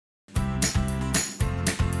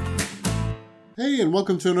Hey, and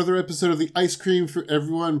welcome to another episode of the Ice Cream for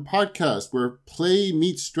Everyone podcast, where play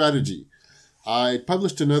meets strategy. I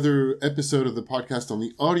published another episode of the podcast on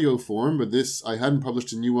the audio form, but I hadn't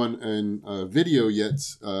published a new one in video yet,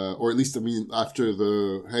 or at least, after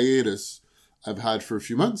the hiatus I've had for a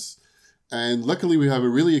few months. And luckily, we have a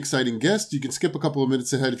really exciting guest. You can skip a couple of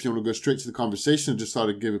minutes ahead if you want to go straight to the conversation. I just thought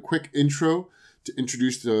I'd give a quick intro to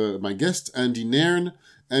introduce my guest, Andy Nairn.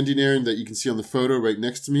 Andy Nairn, that you can see on the photo right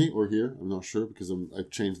next to me, or here, I'm not sure because I've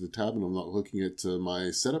changed the tab and I'm not looking at my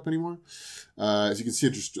setup anymore. As you can see,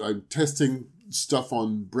 I'm testing stuff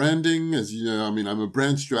on branding. As you know, I'm a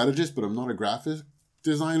brand strategist, but I'm not a graphic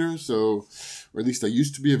designer, or at least I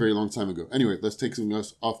used to be a very long time ago. Anyway, let's take something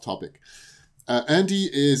off topic. Andy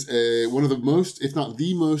is one of the most, if not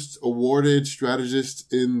the most, awarded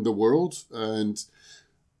strategist in the world, and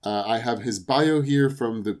I have his bio here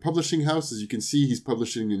from the publishing house. As you can see, he's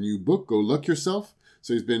publishing a new book, Go Luck Yourself.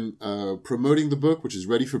 So he's been promoting the book, which is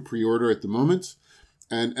ready for pre-order at the moment.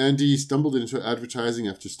 And Andy stumbled into advertising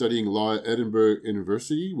after studying law at Edinburgh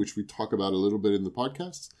University, which we talk about a little bit in the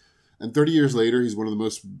podcast. And 30 years later, he's one of the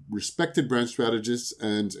most respected brand strategists,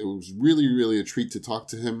 and it was really, really a treat to talk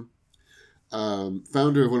to him.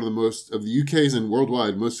 Founder of one of the UK's and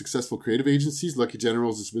worldwide most successful creative agencies. Lucky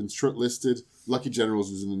Generals has been shortlisted. Lucky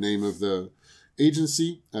Generals is in the name of the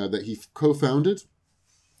agency that he co-founded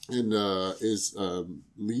and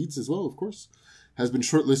leads as well, of course. Has been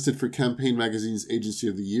shortlisted for Campaign Magazine's Agency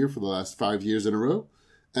of the Year for the last 5 years in a row.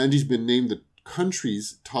 And he's been named the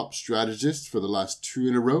country's top strategist for the last 2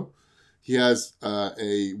 in a row. He has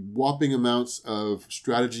a whopping amounts of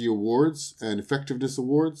strategy awards and effectiveness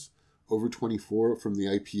awards. Over 24 from the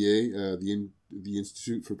IPA, the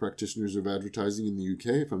Institute for Practitioners of Advertising in the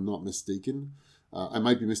UK, if I'm not mistaken. I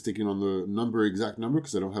might be mistaken on the exact number,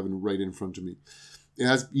 because I don't have it right in front of me.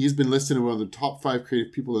 He's been listed as one of the top 5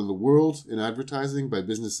 creative people in the world in advertising by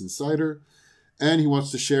Business Insider, and he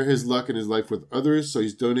wants to share his luck and his life with others, so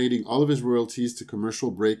he's donating all of his royalties to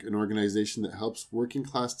Commercial Break, an organization that helps working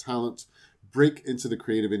class talent break into the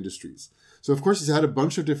creative industries. So, of course, he's had a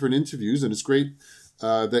bunch of different interviews, and it's great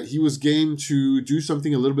that he was game to do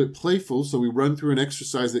something a little bit playful. So we run through an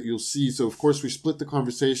exercise that you'll see. So, of course, we split the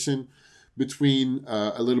conversation between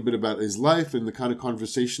a little bit about his life and the kind of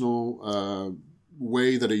conversational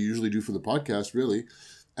way that I usually do for the podcast, really.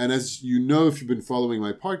 And as you know, if you've been following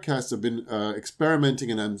my podcast, I've been experimenting,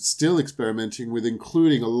 and I'm still experimenting with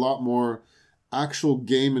including a lot more actual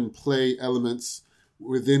game and play elements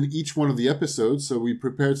within each one of the episodes. So we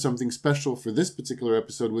prepared something special for this particular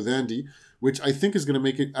episode with Andy, which I think is going to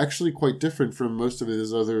make it actually quite different from most of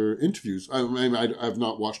his other interviews. I've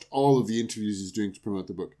not watched all of the interviews he's doing to promote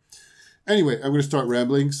the book. Anyway, I'm going to start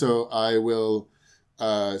rambling, so I will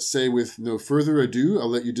say with no further ado, I'll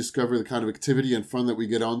let you discover the kind of activity and fun that we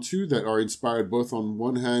get onto that are inspired both on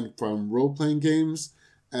one hand from role-playing games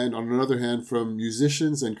and on another hand from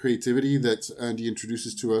musicians and creativity that Andy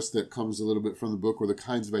introduces to us that comes a little bit from the book, or the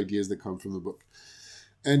kinds of ideas that come from the book.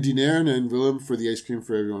 Andy Nairn and Willem for the Ice Cream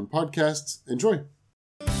for Everyone podcast. Enjoy.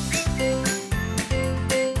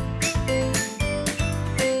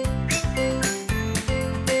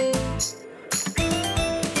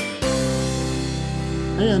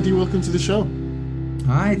 Hey Andy, welcome to the show.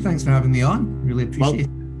 Hi, thanks for having me on. Really appreciate it.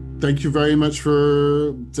 Thank you very much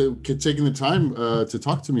for taking the time to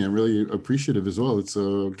talk to me. I'm really appreciative as well. It's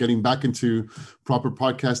getting back into proper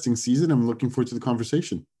podcasting season. I'm looking forward to the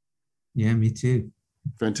conversation. Yeah, me too.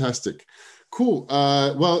 Fantastic. Cool.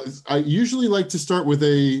 Well, I usually like to start with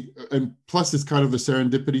and plus it's kind of the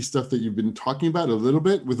serendipity stuff that you've been talking about a little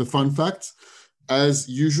bit, with a fun fact. As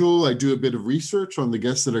usual, I do a bit of research on the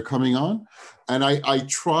guests that are coming on, and I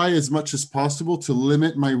try as much as possible to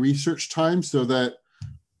limit my research time so that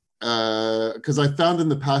because I found in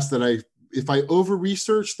the past that if I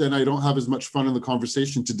over-research, then I don't have as much fun in the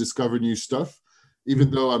conversation to discover new stuff,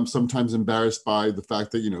 even though I'm sometimes embarrassed by the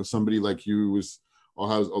fact that, somebody like you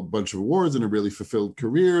has a bunch of awards and a really fulfilled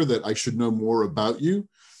career, that I should know more about you.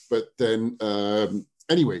 But then,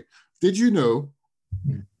 anyway, did you know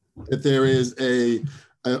that there is a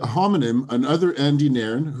homonym, another Andy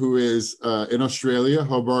Nairn, who is in Australia,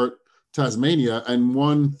 Hobart, Tasmania, and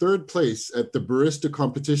won 3rd place at the barista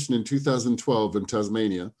competition in 2012 in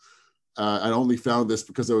Tasmania. I only found this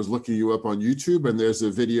because I was looking you up on YouTube, and there's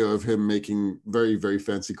a video of him making very, very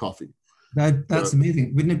fancy coffee. That's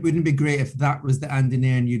amazing. Wouldn't it be great if that was the Andy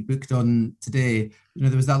Nairn you'd booked on today?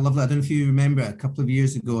 There was that lovely, I don't know if you remember, a couple of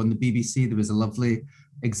years ago on the BBC, there was a lovely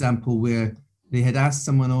example where they had asked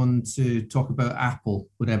someone on to talk about Apple,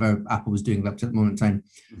 whatever Apple was doing up to that moment in time.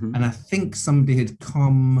 Mm-hmm. And I think somebody had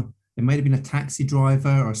come, it might have been a taxi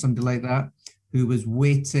driver or somebody like that, who was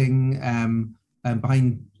waiting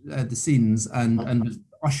behind the scenes and was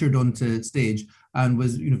ushered onto stage and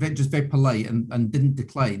was just very polite and didn't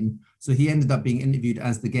decline. So he ended up being interviewed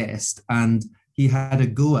as the guest, and he had a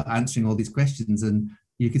go at answering all these questions. And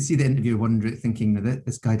you could see the interviewer wondering, thinking that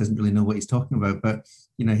this guy doesn't really know what he's talking about. But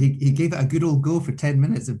he gave it a good old go for 10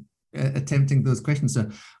 minutes of attempting those questions. So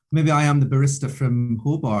maybe I am the barista from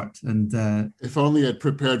Hobart. And if only I'd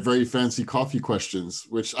prepared very fancy coffee questions,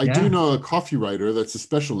 which I do know a coffee writer. That's a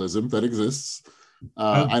specialism that exists.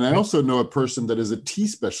 And I also know a person that is a tea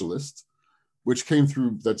specialist, which came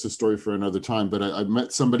through. That's a story for another time. But I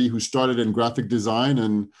met somebody who started in graphic design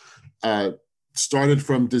and started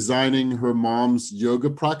from designing her mom's yoga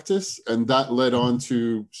practice. And that led on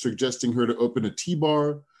to suggesting her to open a tea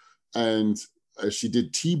bar. And she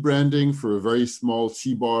did tea branding for a very small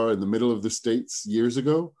tea bar in the middle of the States years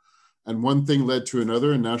ago. And one thing led to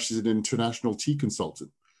another. And now she's an international tea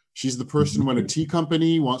consultant. She's the person when a tea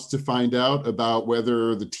company wants to find out about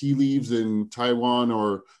whether the tea leaves in Taiwan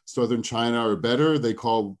or southern China are better, they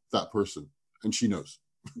call that person, and she knows.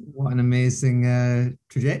 What an amazing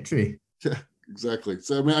trajectory. Yeah, exactly.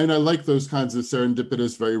 So I like those kinds of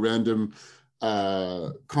serendipitous, very random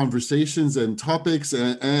conversations and topics,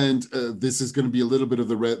 and this is going to be a little bit of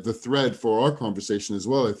the thread for our conversation as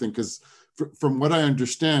well, I think, because from what I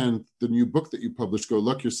understand, the new book that you published, Go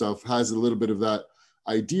Luck Yourself, has a little bit of that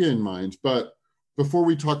idea in mind. But before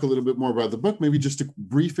we talk a little bit more about the book, maybe just a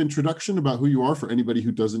brief introduction about who you are for anybody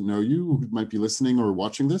who doesn't know you, who might be listening or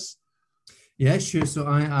watching this. Yeah, sure. So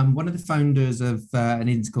I am one of the founders of an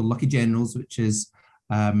agency called Lucky Generals, which is,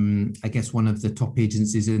 I guess, one of the top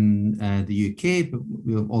agencies in the UK, but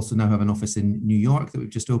we also now have an office in New York that we've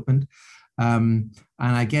just opened. And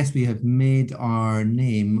I guess we have made our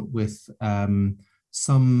name with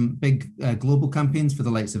some big global campaigns for the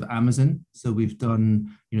likes of Amazon. So we've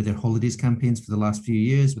done, their holidays campaigns for the last few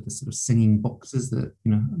years with the sort of singing boxes that,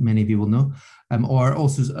 many of you will know, or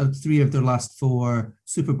also 3 of their last 4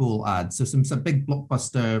 Super Bowl ads. So some big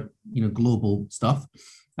blockbuster, global stuff.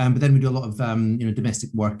 But then we do a lot of,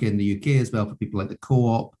 domestic work in the UK as well for people like the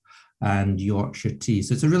Co-op and Yorkshire Tea.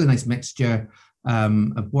 So it's a really nice mixture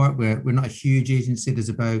of work. We're not a huge agency. There's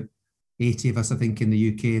about 80 of us, I think, in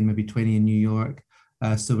the UK and maybe 20 in New York.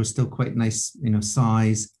 So we're still quite nice,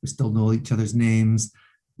 size. We still know each other's names,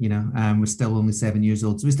 we're still only 7 years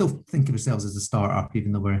old. So we still think of ourselves as a startup,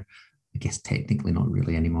 even though we're, I guess, technically not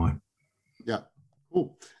really anymore. Yeah,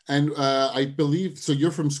 cool. And I believe, so you're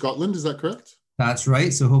from Scotland, is that correct? That's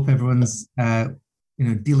right. So hope everyone's,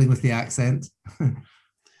 dealing with the accent.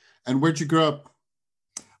 And where'd you grow up?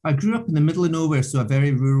 I grew up in the middle of nowhere, so a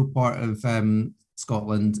very rural part of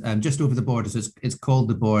Scotland, just over the border. So it's called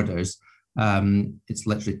the Borders. It's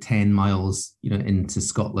literally 10 miles, into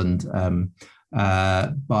Scotland. And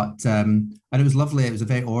it was lovely. It was a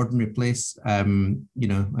very ordinary place. A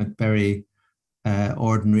very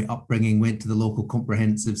ordinary upbringing. Went to the local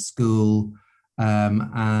comprehensive school,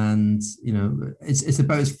 and it's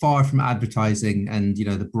about as far from advertising and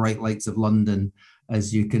the bright lights of London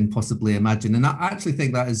as you can possibly imagine. And I actually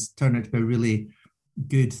think that has turned out to be a really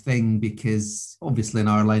good thing, because obviously in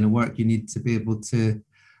our line of work you need to be able to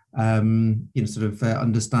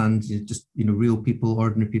understand real people,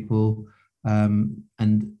 ordinary people,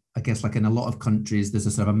 and I guess, like in a lot of countries, there's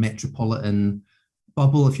a sort of a metropolitan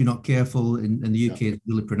bubble if you're not careful. In the UK, it's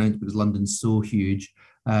really pronounced because London's so huge.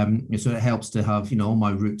 So it helps to have all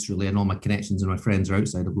my roots really, and all my connections and my friends are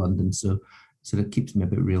outside of London, so that keeps me a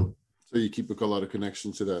bit real. So you keep a lot of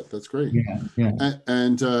connections to that. That's great. Yeah.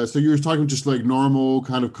 And so you were talking just like normal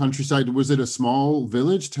kind of countryside. Was it a small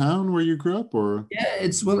village town where you grew up, or? Yeah,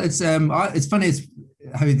 it's funny. It's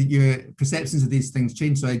how your perceptions of these things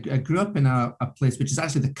change. So I grew up in a place which is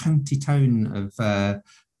actually the county town of the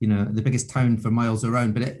biggest town for miles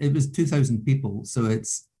around, but it was 2,000 people. So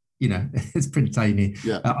it's it's pretty tiny.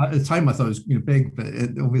 Yeah. At the time I thought it was big, but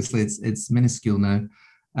obviously it's minuscule now.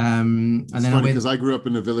 And it's then funny because I grew up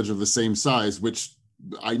in a village of the same size, which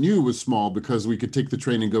I knew was small because we could take the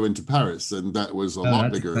train and go into Paris, and that was a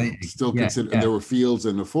lot bigger. Exciting. Still considered, and there were fields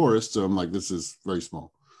and a forest, so I'm like, this is very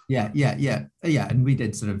small. Yeah. And we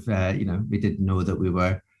did sort of, we did know that we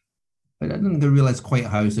were. I didn't realize quite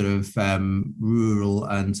how sort of rural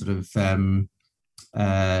and sort of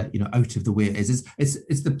out of the way it is.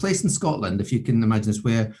 It's the place in Scotland, if you can imagine this,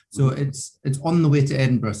 where so it's on the way to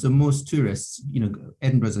Edinburgh. So most tourists,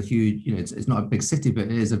 Edinburgh's a huge, it's not a big city, but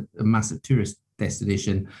it is a massive tourist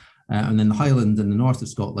destination. And then the Highlands in the north of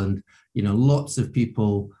Scotland, lots of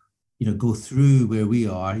people, go through where we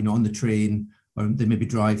are, on the train, or they maybe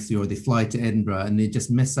drive through, or they fly to Edinburgh, and they just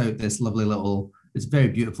miss out this lovely little, it's very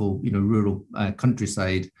beautiful, rural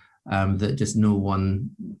countryside. that just no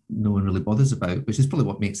one really bothers about, which is probably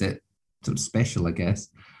what makes it sort of special, I guess.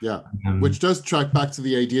 Yeah, which does track back to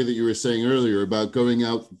the idea that you were saying earlier about going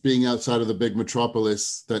out, being outside of the big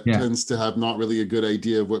metropolis that tends to have not really a good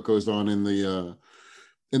idea of what goes on in the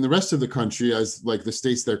rest of the country, as like the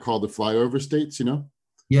states they're called the flyover states, you know?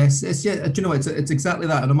 Yes, it's do you know it's exactly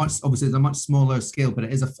that, and obviously it's a much smaller scale, but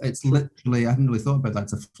it's literally, I hadn't really thought about that.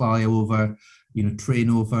 It's a flyover, train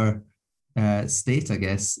over state, I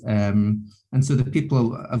guess. And so the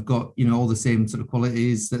people have got, all the same sort of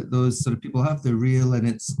qualities that those sort of people have. They're real, and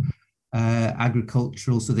it's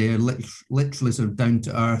agricultural, so they are literally sort of down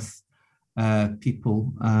to earth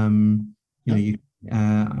people. I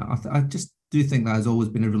just do think that has always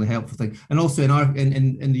been a really helpful thing. And also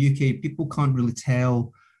in the UK, people can't really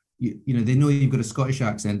tell. They know you've got a Scottish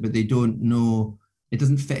accent, but they don't know, it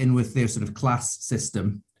doesn't fit in with their sort of class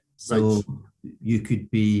system. So right. you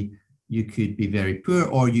could be very poor,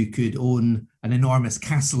 or you could own an enormous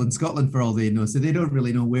castle in Scotland for all they know. So they don't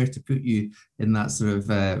really know where to put you in that sort of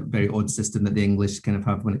very odd system that the English kind of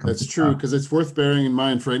have when it comes to That's true, because it's worth bearing in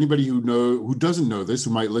mind for anybody who doesn't know this,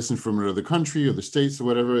 who might listen from another country or the States or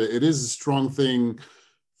whatever. It is a strong thing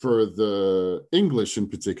for the English in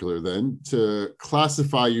particular, then, to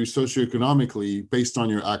classify you socioeconomically based on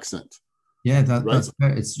your accent. Yeah, that's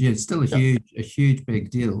it's still a huge big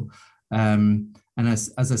deal. And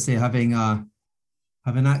as I say, having an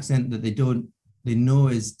accent that they know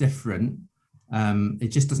is different, it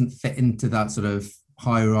just doesn't fit into that sort of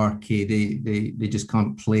hierarchy. They just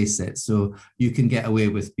can't place it. So you can get away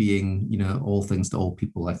with being, all things to all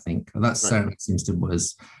people, I think. That certainly seems to what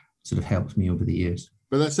has sort of helped me over the years.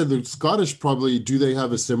 But that said, the Scottish do they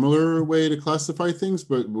have a similar way to classify things,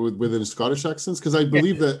 but within Scottish accents? Because I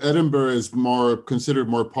believe that Edinburgh is considered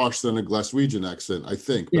more posh than a Glaswegian accent, I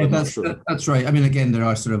think. But I'm not sure. That's right. I mean, again, there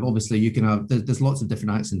are sort of, obviously you can have, there's lots of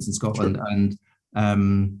different accents in Scotland, and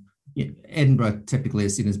Edinburgh typically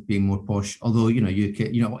is seen as being more posh, although,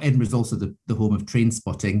 Edinburgh is also the home of Train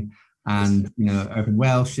Spotting and, Urban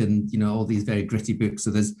Welsh and, all these very gritty books.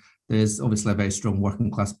 So there's obviously a very strong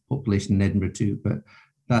working class population in Edinburgh too, but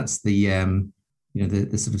that's the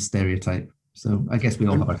the sort of stereotype. So I guess we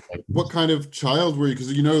all have our stereotypes. What kind of child were you? Because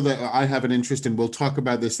that I have an interest in, we'll talk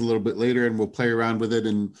about this a little bit later, and we'll play around with it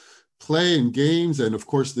and play and games. And of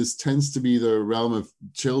course, this tends to be the realm of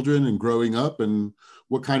children and growing up. And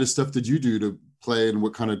what kind of stuff did you do to play, and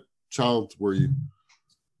what kind of child were you?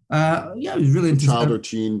 I was really into child or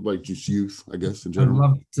teen, like just youth, I guess, in general. I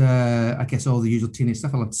loved, I guess, all the usual teenage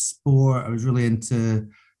stuff. I loved sport. I was really into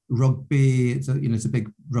rugby. It's a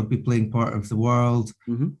big rugby playing part of the world.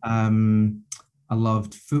 Mm-hmm. I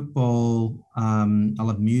loved football. I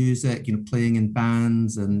loved music, playing in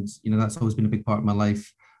bands, and that's always been a big part of my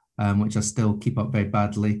life, which I still keep up very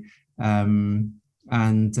badly. I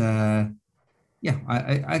as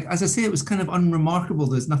I say, it was kind of unremarkable.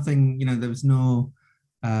 There's nothing, there was no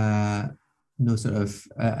sort of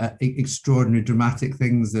extraordinary dramatic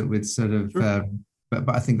things that would sort of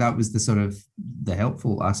but I think that was the sort of the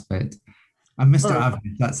helpful aspect. I'm Mr.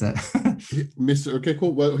 Average, that's it. Mr. Okay,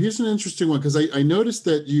 cool. Well, here's an interesting one, because I noticed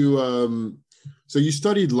that you so you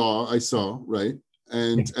studied law, I saw, right?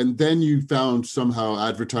 And then you found somehow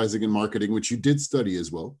advertising and marketing, which you did study as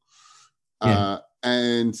well.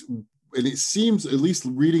 And it seems, at least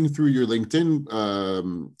reading through your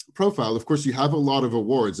LinkedIn profile, of course, you have a lot of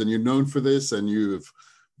awards, and you're known for this, and you've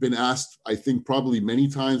been asked, I think, probably many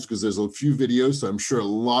times, because there's a few videos, so I'm sure a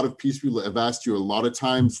lot of people have asked you a lot of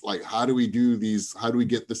times, like, how do we do these? How do we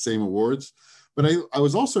get the same awards? But I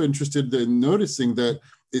was also interested in noticing that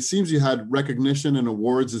it seems you had recognition and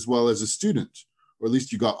awards as well as a student, or at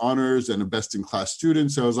least you got honors and a best-in-class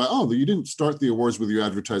student. So I was like, oh, you didn't start the awards with your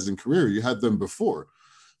advertising career. You had them before.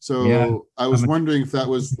 So I was wondering if that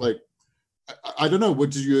was like, I don't know, what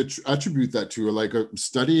did you attribute that to? Or like a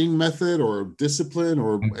studying method or discipline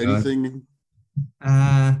or anything?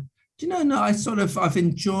 No, I've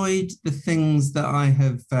enjoyed the things that I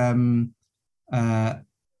have,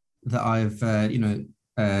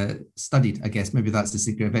 studied, I guess. Maybe that's the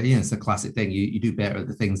secret of it. It's a classic thing. You do better at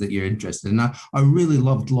the things that you're interested in. I really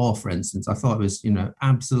loved law, for instance. I thought it was,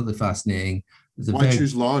 absolutely fascinating. Why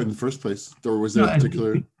choose law in the first place? Or was there a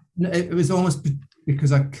particular... It was almost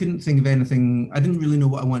because I couldn't think of anything. I didn't really know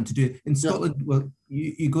what I wanted to do. In Scotland, well,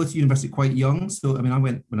 you go to university quite young. So, I mean, I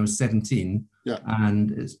went when I was 17.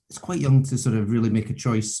 And it's quite young to sort of really make a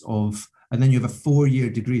choice of... And then you have a 4-year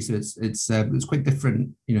degree, so it's quite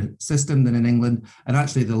different, system than in England. And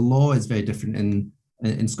actually, the law is very different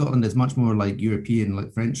in Scotland. It's much more like European,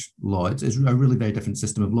 like French law. It's a really very different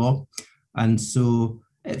system of law. And so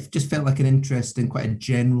it just felt like an interesting, quite a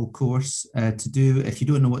general course to do. If you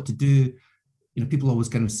don't know what to do, people always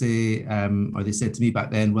kind of say, or they said to me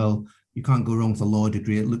back then, well, you can't go wrong with a law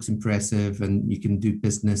degree. It looks impressive and you can do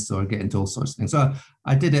business or get into all sorts of things. So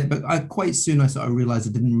I did it, but quite soon I sort of realized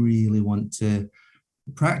I didn't really want to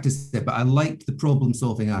practice it, but I liked the problem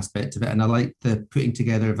solving aspect of it. And I liked the putting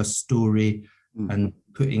together of a story and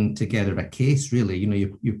putting together a case, really.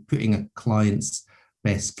 You're putting a client's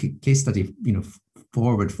best case study,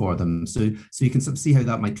 forward for them. So you can sort of see how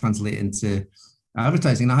that might translate into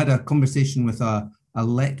advertising. And I had a conversation with a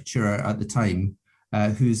lecturer at the time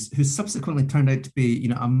who's subsequently turned out to be,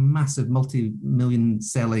 a massive multi-million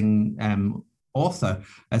selling author.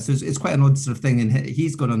 So it's quite an odd sort of thing. And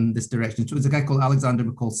he's gone on this direction. So it's a guy called Alexander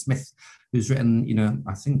McCall Smith, who's written,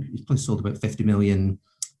 I think he's probably sold about 50 million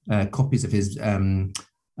copies of his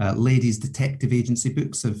ladies detective agency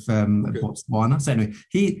books of Botswana. So anyway,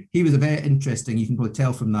 he was a very interesting, you can probably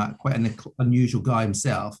tell from that, quite an unusual guy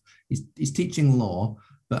himself. He's teaching law,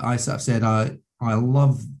 but I sort of said, I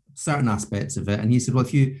love certain aspects of it. And he said, well,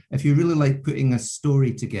 if you really like putting a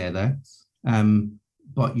story together,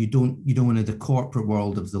 but you don't want to the corporate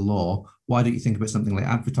world of the law, why don't you think about something like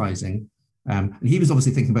advertising? And he was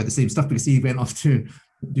obviously thinking about the same stuff because he went off to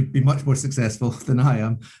be much more successful than I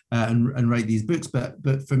am and write these books.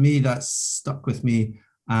 But for me, that stuck with me,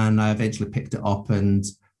 and I eventually picked it up, and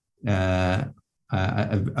I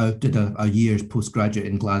did a year's postgraduate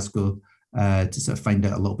in Glasgow to sort of find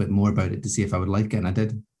out a little bit more about it to see if I would like it, and I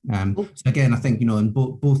did. So again, I think in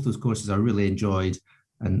both those courses I really enjoyed,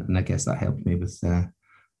 and I guess that helped me with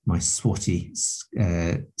my SWOTY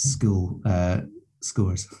school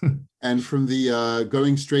scores. And from the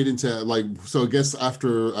going straight into so I guess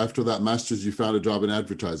after that master's, you found a job in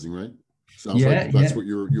advertising, right? Sounds like that's what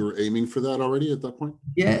you were aiming for that already at that point.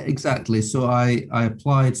 Yeah, exactly. So I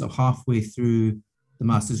applied sort of halfway through the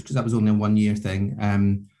master's because that was only a 1 year thing.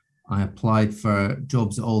 I applied for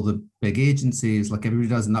jobs at all the big agencies like everybody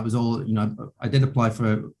does, and that was all. I did apply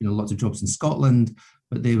for lots of jobs in Scotland,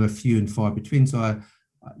 but they were few and far between. So I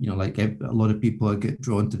like a lot of people, I get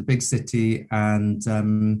drawn to the big city, and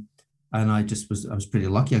I was pretty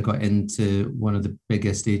lucky. I got into one of the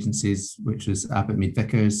biggest agencies, which was Abbott Mead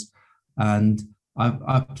Vickers, and I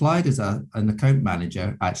applied as an account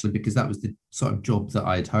manager actually because that was the sort of job that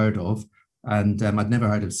I'd heard of, and I'd never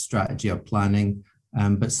heard of strategy or planning.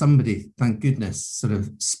 But somebody, thank goodness, sort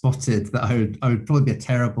of spotted that I would probably be a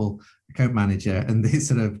terrible account manager, and they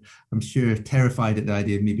sort of, I'm sure, terrified at the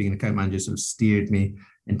idea of me being an account manager, sort of steered me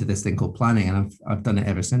into this thing called planning, and I've done it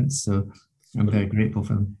ever since. So I'm very grateful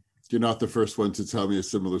for them. You're not the first one to tell me a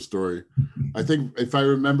similar story. I think, if I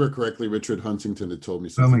remember correctly, Richard Huntington had told me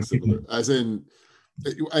something similar. As in,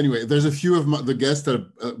 anyway, there's a few of the guests that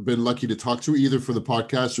I've been lucky to talk to, either for the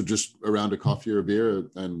podcast or just around a coffee or a beer,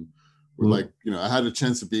 and we're like, I had a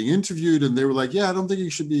chance of being interviewed, and they were like, I don't think you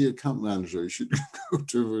should be account manager. You should go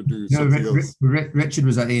to do something else. Richard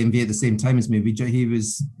was at AMV at the same time as me. He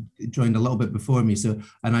was joined a little bit before me. So,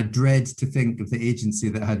 and I dread to think of the agency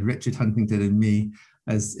that had Richard Huntington and me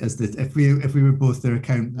as if we were both their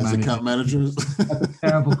account managers. That's a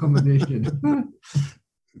terrible combination.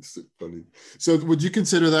 It's funny. So would you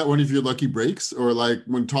consider that one of your lucky breaks, or like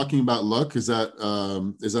when talking about luck, is that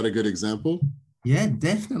a good example? Yeah,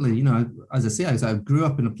 definitely. As I say, I grew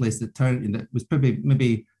up in a place that was probably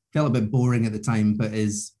maybe felt a bit boring at the time, but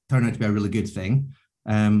turned out to be a really good thing.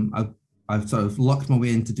 I've sort of lucked my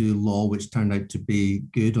way in to do law, which turned out to be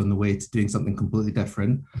good on the way to doing something completely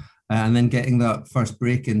different. And then getting that first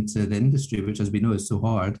break into the industry, which, as we know, is so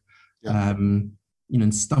hard. Yeah.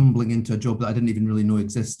 And stumbling into a job that I didn't even really know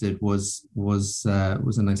existed was a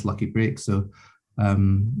nice lucky break. So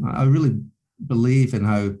I really believe in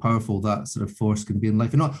how powerful that sort of force can be in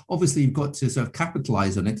life. And obviously you've got to sort of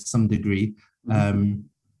capitalize on it to some degree.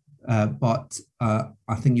 But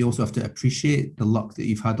I think you also have to appreciate the luck that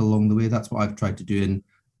you've had along the way. That's what I've tried to do, and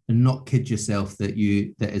not kid yourself that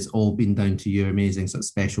it's all been down to your amazing sort of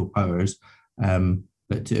special powers.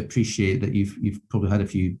 But to appreciate that you've probably had a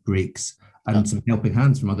few breaks and some helping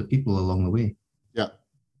hands from other people along the way. Yeah.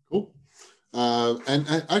 Cool.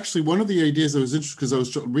 And actually, one of the ideas I was interested, because I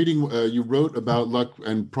was reading, you wrote about luck,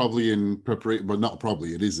 and probably in preparation, but not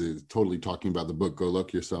probably, it is totally talking about the book, Go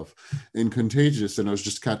Luck Yourself, in Contagious. And I was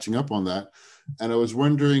just catching up on that. And I was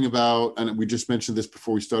wondering about, and we just mentioned this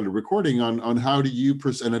before we started recording, on how do you,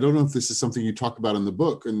 and I don't know if this is something you talk about in the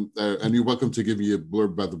book, and you're welcome to give me a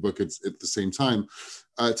blurb about the book at the same time,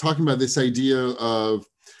 talking about this idea of,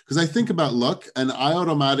 because I think about luck, and I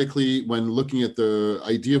automatically, when looking at the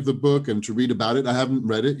idea of the book and to read about it, I haven't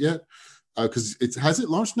read it yet, Because has it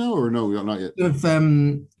launched now or no? Not yet. It's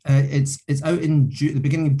out in the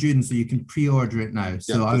beginning of June, so you can pre-order it now.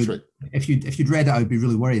 So yeah, that's right. If you'd read it, I would be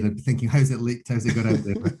really worried. I'd be thinking, how's it leaked? How's it got out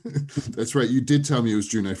there? That's right. You did tell me it was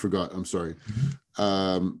June. I forgot. I'm sorry.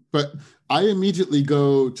 But I immediately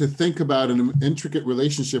go to think about an intricate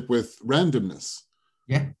relationship with randomness,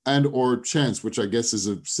 and or chance, which I guess is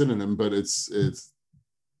a synonym, but it's.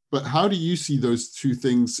 But how do you see those two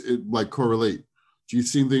things like correlate? Do you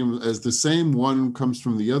see them as the same? One comes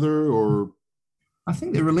from the other, or? I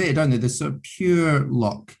think they're related, aren't they? The sort of pure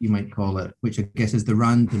luck, you might call it, which I guess is the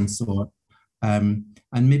random sort. And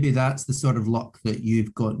maybe that's the sort of luck that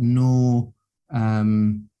you've got no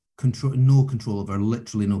control over,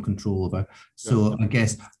 literally no control over. So I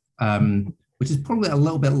guess, which is probably a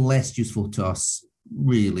little bit less useful to us,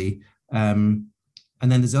 really.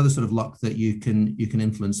 And then there's other sort of luck that you can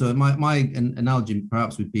influence. So my analogy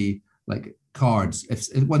perhaps would be like cards.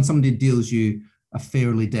 If when somebody deals you a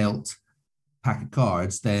fairly dealt pack of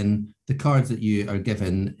cards, then the cards that you are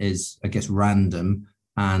given is, I guess, random,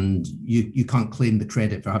 and you can't claim the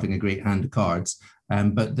credit for having a great hand of cards.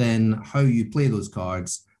 But then how you play those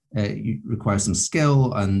cards you require some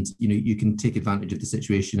skill, and you can take advantage of the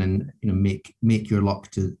situation and make your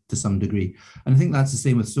luck to some degree. And I think that's the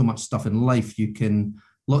same with so much stuff in life.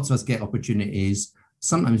 Lots of us get opportunities.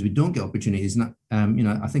 Sometimes we don't get opportunities.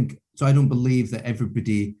 I think so. I don't believe that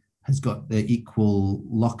everybody has got the equal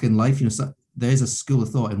luck in life. So there is a school of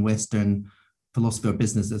thought in Western philosophy or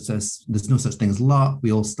business that says there's no such thing as luck.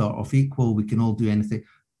 We all start off equal. We can all do anything.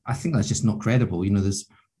 I think that's just not credible.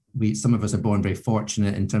 Some of us are born very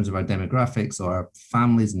fortunate in terms of our demographics or our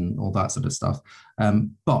families and all that sort of stuff.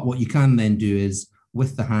 But what you can then do is,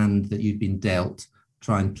 with the hand that you've been dealt,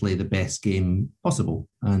 try and play the best game possible.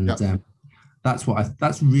 And that's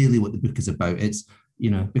really what the book is about. It's,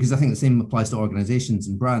 because I think the same applies to organizations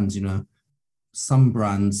and brands. Some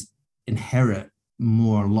brands inherit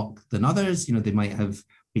more luck than others. They might have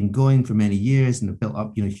been going for many years and have built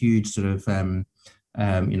up, huge sort of,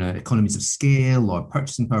 economies of scale or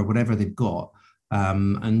purchasing power, whatever they've got.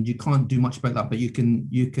 And you can't do much about that, but you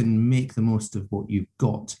can make the most of what you've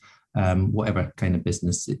got, whatever kind of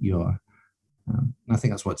business that you are. I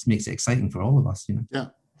think that's what makes it exciting for all of us, Yeah.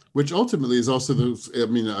 Which ultimately is also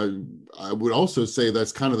I would also say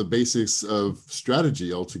that's kind of the basics of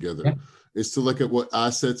strategy altogether, is to look at what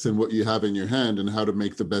assets and what you have in your hand and how to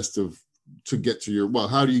make the best how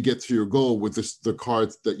do you get to your goal with the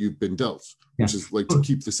cards that you've been dealt, which is like to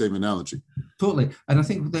keep the same analogy. Totally. And I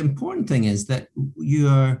think the important thing is that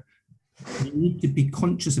you need to be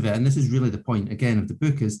conscious of it. And this is really the point, again, of the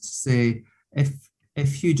book, is to say,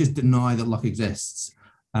 if you just deny that luck exists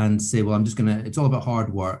and say, well, it's all about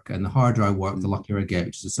hard work, and the harder I work, the luckier I get,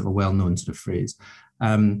 which is a sort of well-known sort of phrase,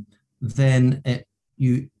 then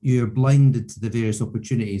you're blinded to the various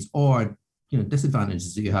opportunities or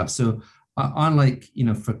disadvantages that you have. So unlike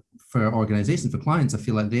for organizations, for clients, I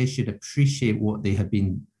feel like they should appreciate what they have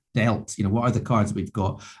been dealt. What are the cards that we've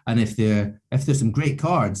got? And if there's some great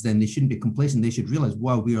cards, then they shouldn't be complacent. They should realize,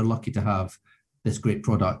 wow, we are lucky to have this great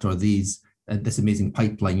product or this amazing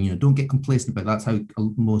pipeline. Don't get complacent about it. That's how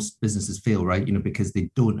most businesses fail, right? Because they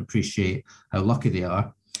don't appreciate how lucky they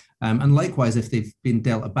are. And likewise, if they've been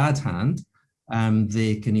dealt a bad hand,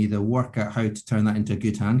 they can either work out how to turn that into a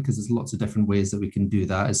good hand, because there's lots of different ways that we can do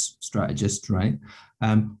that as strategists, right?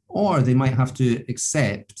 Or they might have to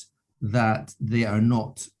accept that they are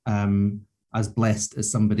not as blessed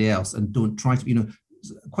as somebody else, and don't try to,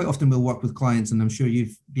 quite often we'll work with clients, and I'm sure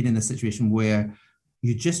you've been in a situation where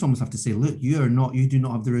you just almost have to say, look, you do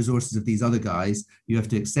not have the resources of these other guys. You have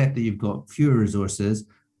to accept that you've got fewer resources.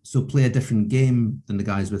 So play a different game than the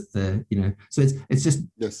guys with so it's just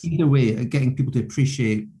either way, getting people to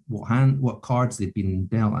appreciate what cards they've been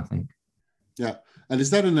dealt, I think. Yeah. And is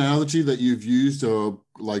that an analogy that you've used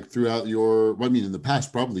like throughout in the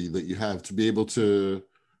past, probably, that you have to be able to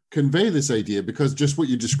convey this idea? Because just what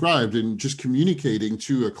you described and just communicating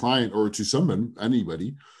to a client or to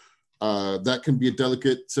anybody, that can be a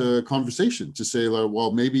delicate conversation to say,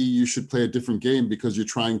 well, maybe you should play a different game because you're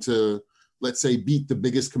trying to, let's say, beat the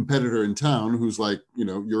biggest competitor in town, who's like,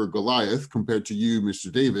 you're a Goliath compared to you,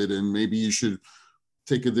 Mr. David, and maybe you should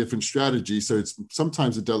take a different strategy. So it's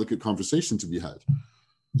sometimes a delicate conversation to be had.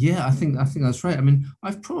 Yeah, I think that's right.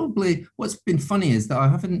 What's been funny is that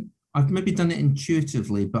I've maybe done it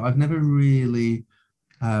intuitively, but I've never really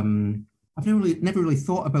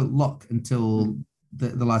thought about luck until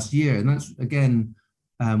the last year. And that's, again,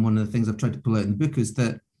 one of the things I've tried to pull out in the book, is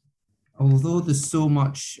that although there's so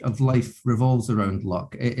much of life revolves around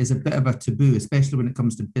luck, it is a bit of a taboo, especially when it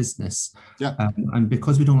comes to business. Yeah. And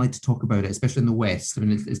because we don't like to talk about it, especially in the West, I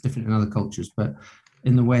mean, it's different in other cultures, but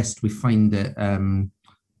in the West, we find it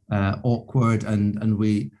awkward, and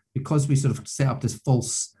because we sort of set up this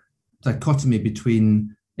false dichotomy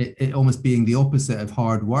between it almost being the opposite of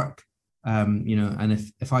hard work. And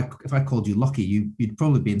if I called you lucky, you'd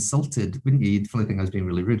probably be insulted, wouldn't you? You'd probably think I was being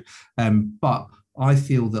really rude. But I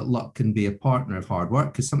feel that luck can be a partner of hard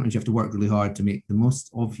work, because sometimes you have to work really hard to make the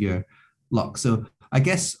most of your luck. So I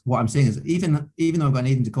guess what I'm saying is, even though I've got an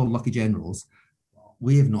agency called Lucky Generals,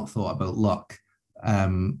 we have not thought about luck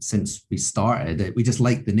since we started. We just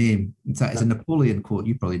like the name. It's a Napoleon quote.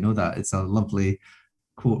 You probably know that. It's a lovely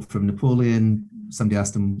quote from Napoleon. Somebody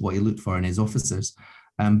asked him what he looked for in his officers.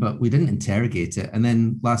 But we didn't interrogate it. And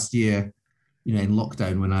then last year, in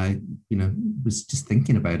lockdown, when I, was just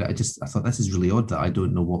thinking about it, I thought, this is really odd that I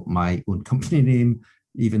don't know what my own company name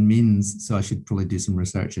even means. So I should probably do some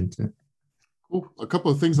research into it. Cool. A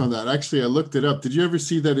couple of things on that. Actually, I looked it up. Did you ever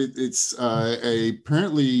see that it's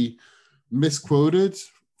apparently misquoted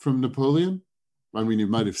from Napoleon? I mean, you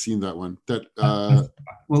might have seen that one.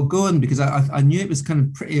 Well, go on, because I knew it was kind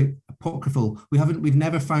of pretty apocryphal. We've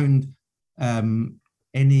never found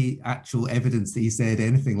any actual evidence that he said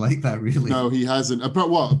anything like that, really. No, he hasn't.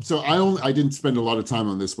 So I didn't spend a lot of time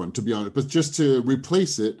on this one, to be honest. But just to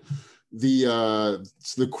replace it,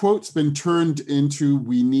 the quote's been turned into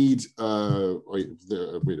 "we need." Wait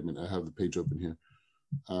a minute, I have the page open here.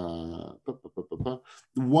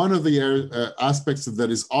 One of the aspects of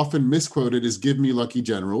that is often misquoted is "give me lucky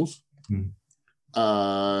generals."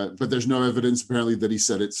 But there's no evidence apparently that he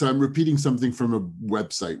said it. So I'm repeating something from a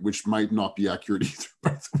website, which might not be accurate either,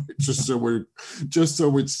 by the way, just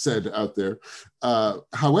so it's said out there.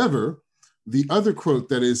 However, the other quote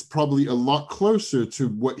that is probably a lot closer to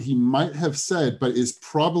what he might have said, but is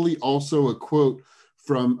probably also a quote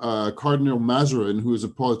from Cardinal Mazarin, who was a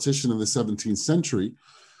politician in the 17th century,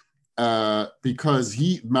 because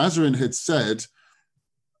Mazarin had said,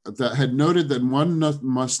 that had noted that one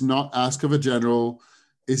must not ask of a general,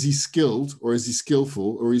 is he skilled, or is he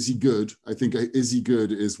skillful, or is he good? I think is he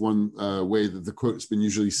good is one way that the quote has been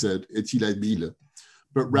usually said, est-il habile?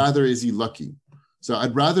 But rather, is he lucky? So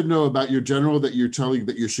I'd rather know about your general that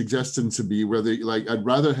you're suggesting to be, whether I'd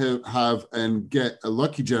rather have and get a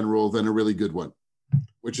lucky general than a really good one,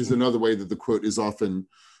 which is another way that the quote is often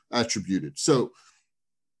attributed. So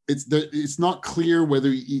it's not clear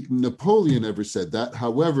whether Napoleon ever said that.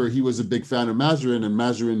 However, he was a big fan of Mazarin, and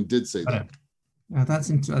Mazarin did say that.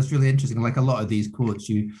 That's really interesting. Like a lot of these quotes,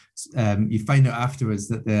 you find out afterwards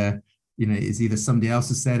that it's either somebody else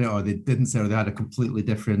has said it, or they didn't say it, or they had a completely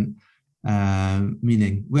different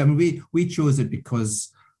meaning. We chose it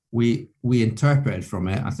because we interpreted from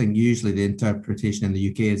it. I think usually the interpretation in the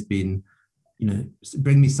UK has been,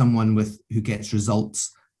 bring me someone who gets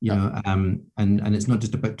results. And it's not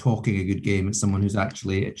just about talking a good game, it's someone who's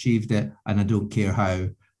actually achieved it, and I don't care how,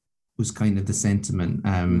 was kind of the sentiment.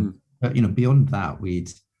 But beyond that,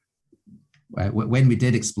 when we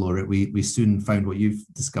did explore it, we soon found what you've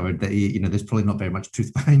discovered, that there's probably not very much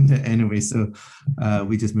truth behind it anyway, so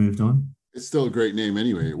we just moved on. It's still a great name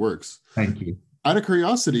anyway. It works. Thank you. Out of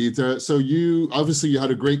curiosity, so you had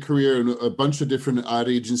a great career in a bunch of different ad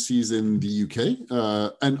agencies in the UK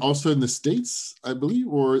and also in the States, I believe,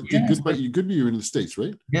 or Goodby, you're in the States,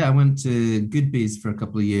 right? Yeah, I went to Goodby's for a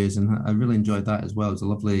couple of years, and I really enjoyed that as well. It's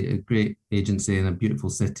a great agency in a beautiful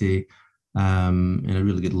city, and a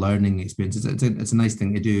really good learning experience. It's a nice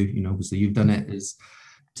thing to do. Obviously you've done it, is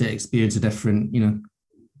to experience a different,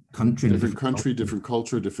 country, different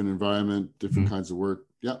culture, different environment, different kinds of work.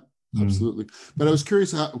 Yeah. Absolutely. But I was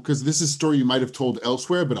curious because this is a story you might have told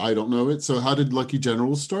elsewhere, but I don't know it. So how did Lucky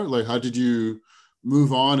Generals start? Like, how did you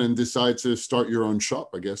move on and decide to start your own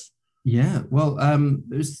shop, I guess? Yeah, well,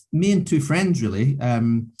 it was me and two friends, really.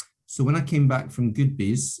 So when I came back from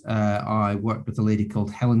Goodby's, I worked with a lady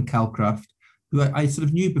called Helen Calcraft, who I sort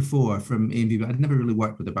of knew before from AMV, but I'd never really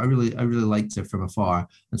worked with her, but I really liked her from afar.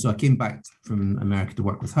 And so I came back from America to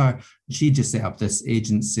work with her. She just set up this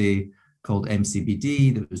agency called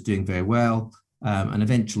MCBD that was doing very well, and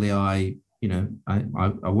eventually I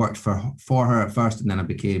worked for her at first, and then I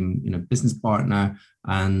became business partner,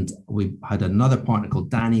 and we had another partner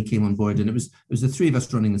called Danny came on board, and it was the three of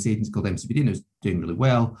us running this agency called MCBD, and it was doing really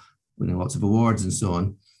well, winning lots of awards and so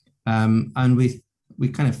on, and we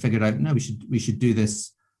kind of figured out, no, we should do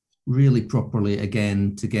this really properly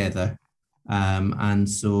again together, and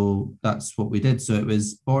so that's what we did. So it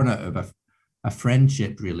was born out of a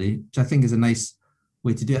friendship, really, which I think is a nice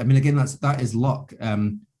way to do it. I mean, again, that is luck.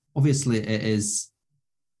 Obviously, it is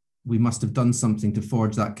we must have done something to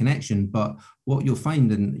forge that connection. But what you'll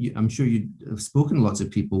find, and I'm sure you have spoken to lots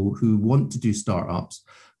of people who want to do startups,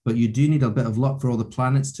 but you do need a bit of luck for all the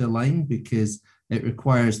planets to align, because it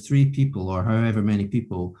requires 3 people or however many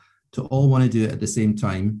people to all want to do it at the same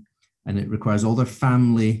time. And it requires all their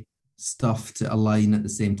family stuff to align at the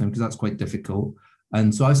same time, because that's quite difficult.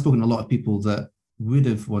 And so I've spoken to a lot of people that would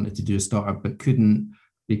have wanted to do a startup but couldn't,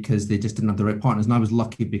 because they just didn't have the right partners. And I was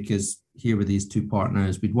lucky because here were these 2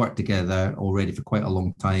 partners. We'd worked together already for quite a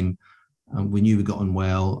long time. We knew we got on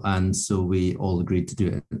well. And so we all agreed to do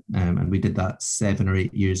it. And we did that 7 or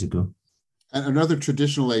 8 years ago. And another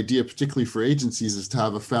traditional idea, particularly for agencies, is to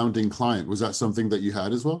have a founding client. Was that something that you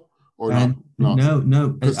had as well? Or not? No.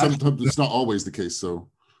 Because sometimes it's not always the case. So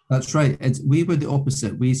that's right. We were the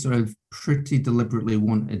opposite. We sort of pretty deliberately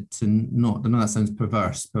wanted to not, I know that sounds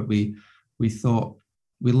perverse, but we thought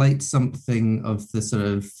we liked something of the sort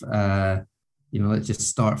of, let's just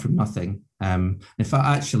start from nothing. In fact,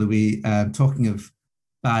 actually, we talking of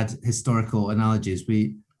bad historical analogies,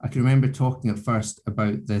 I can remember talking at first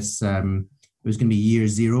about this. It was going to be year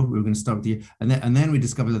 0. We were going to start with the year, and then we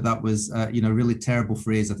discovered that was a really terrible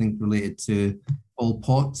phrase. I think related to Pol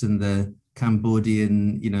Pot and the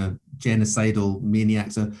Cambodian, genocidal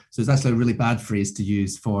maniacs. So it's actually a really bad phrase to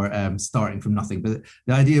use for starting from nothing. But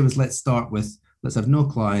the idea was, let's have no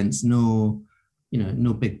clients, no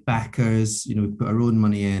big backers. We put our own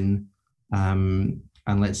money in, and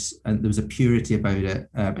there was a purity about it.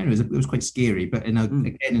 It was quite scary, but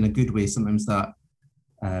again in a good way. Sometimes that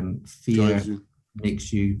fear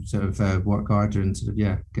makes you sort of work harder and sort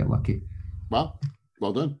of get lucky. Wow,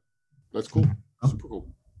 well done. That's cool. Super cool.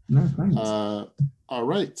 No, thanks. All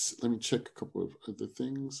right, let me check a couple of other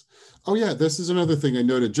things. Oh yeah, this is another thing I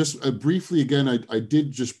noted. Just briefly again, I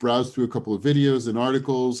did just browse through a couple of videos and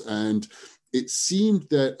articles, and it seemed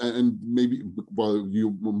that, and maybe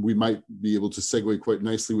we might be able to segue quite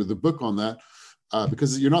nicely with the book on that,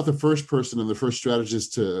 because you're not the first person and the first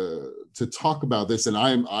strategist to talk about this, and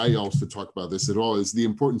I also talk about this at all, is the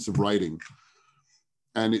importance of writing.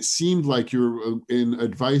 And it seemed like you're in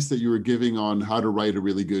advice that you were giving on how to write a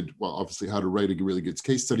really good, obviously how to write a really good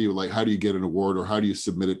case study, or like how do you get an award or how do you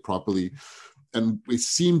submit it properly? And it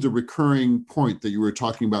seemed a recurring point that you were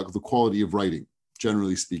talking about the quality of writing,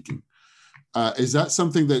 generally speaking. Is that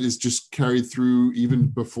something that is just carried through even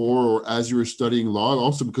before or as you were studying law?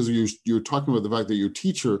 Also because you were talking about the fact that your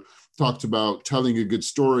teacher talked about telling a good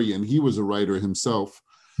story and he was a writer himself.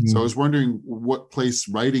 So I was wondering what place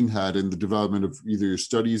writing had in the development of either your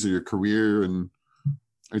studies or your career, and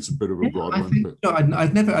it's a bit of a broad one. But I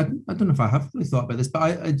don't know if I have really thought about this,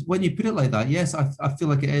 but when you put it like that, yes, I feel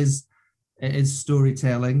like it is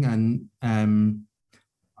storytelling, and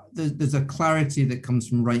there's a clarity that comes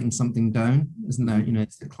from writing something down, isn't there?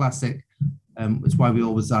 It's the classic. It's why we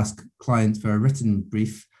always ask clients for a written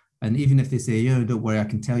brief. And even if they say, don't worry, I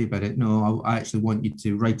can tell you about it. No, I actually want you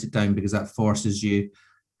to write it down, because that forces you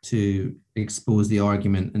to expose the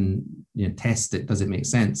argument and test it. Does it make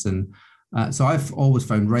sense? And so I've always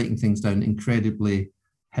found writing things down incredibly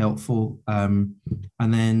helpful. And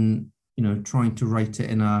then trying to write it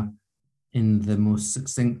in the most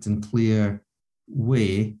succinct and clear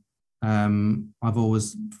way. I've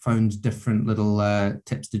always found different little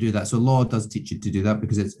tips to do that. So law does teach you to do that,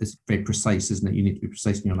 because it's very precise, isn't it? You need to be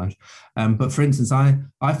precise in your language. But for instance, I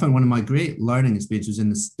found one of my great learning experiences in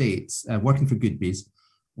the States, working for Goodbees,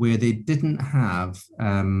 where they didn't have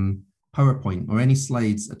PowerPoint or any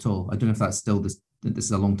slides at all. I don't know if that's still this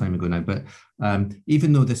is a long time ago now, but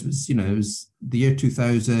even though this was, it was the year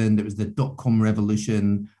 2000, it was the dot-com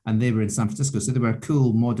revolution, and they were in San Francisco. So they were a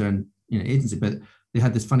cool, modern agency, but they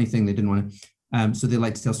had this funny thing they didn't want to. So they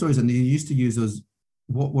liked to tell stories, and they used to use those,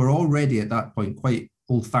 what were already at that point quite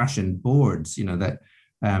old-fashioned boards,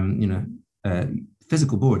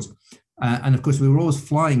 physical boards. And of course, we were always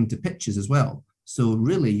flying to pitches as well. So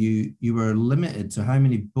really, you were limited to how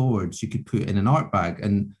many boards you could put in an art bag.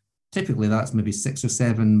 And typically that's maybe 6 or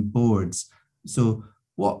 7 boards. So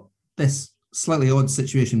what this slightly odd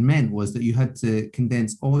situation meant was that you had to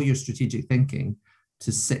condense all your strategic thinking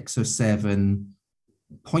to 6 or 7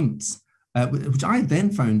 points, which I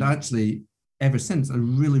then found actually ever since a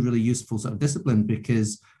really, really useful sort of discipline,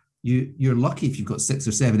 because you're lucky if you've got 6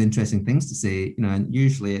 or 7 interesting things to say, and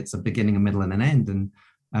usually it's a beginning, a middle, and an end.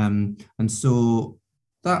 And so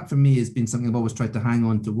that for me has been something I've always tried to hang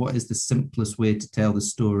on to. What is the simplest way to tell the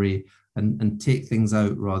story, and take things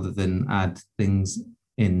out rather than add things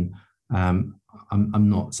in? I'm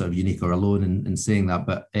not sort of unique or alone in saying that,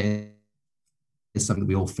 but it's something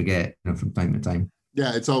we all forget from time to time.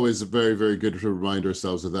 Yeah, it's always very, very good to remind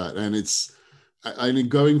ourselves of that. And it's I mean,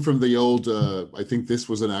 going from the old, I think this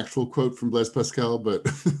was an actual quote from Blaise Pascal, but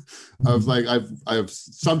of like, I have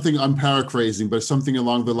something, I'm paraphrasing, but something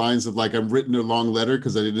along the lines of like, I've written a long letter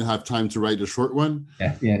because I didn't have time to write a short one.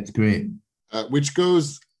 Yeah, it's great. Which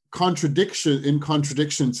goes contradiction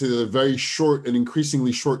to the very short and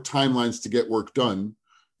increasingly short timelines to get work done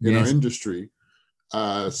in our industry.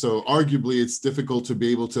 So arguably it's difficult to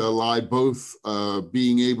be able to ally both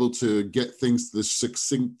being able to get things to the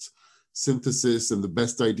succinct synthesis and the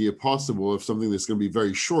best idea possible of something that's going to be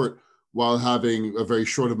very short while having a very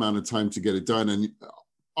short amount of time to get it done. And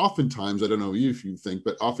oftentimes, I don't know if you think,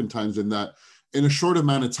 but oftentimes in a short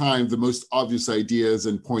amount of time, the most obvious ideas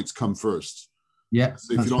and points come first. Yeah.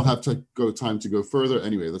 So if you don't have time to go further,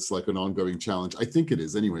 anyway, that's like an ongoing challenge. I think it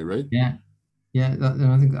is anyway, right? Yeah. Yeah.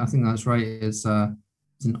 I think that's right. It's an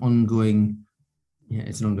ongoing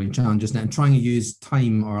challenge, isn't it? And trying to use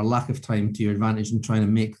time or a lack of time to your advantage and trying to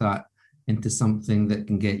make that into something that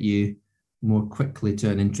can get you more quickly to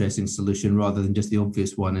an interesting solution rather than just the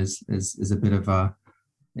obvious one is a bit of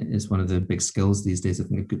is one of the big skills these days, I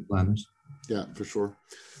think, of good planners. Yeah, for sure.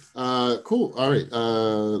 Cool. All right.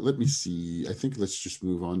 Let me see. I think let's just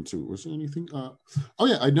move on to, was there anything? Oh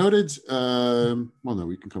yeah, I noted, well, no,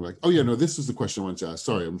 we can come back. Oh yeah, no, this is the question I wanted to ask.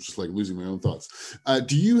 Sorry, I'm just like losing my own thoughts.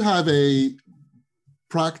 Do you have a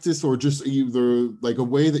practice or just either like a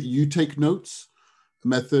way that you take notes,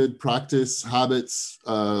 method, practice, habits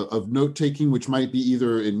of note taking, which might be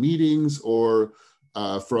either in meetings or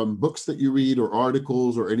from books that you read or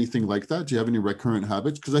articles or anything like that? Do you have any recurrent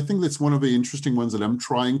habits? Because I think that's one of the interesting ones that I'm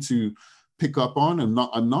trying to pick up on.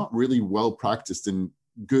 I'm not really well practiced in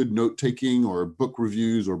good note taking or book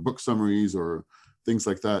reviews or book summaries or things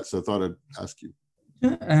like that. So I thought I'd ask you.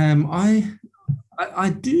 I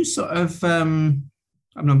do sort of.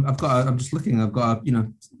 I'm just looking. I've got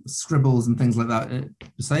scribbles and things like that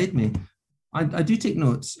beside me. I do take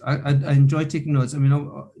notes. I enjoy taking notes. I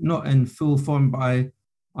mean, not in full form, but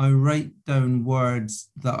I write down words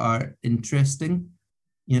that are interesting,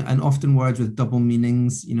 and often words with double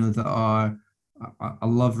meanings, that are, I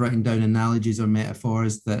love writing down analogies or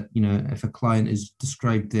metaphors that, if a client has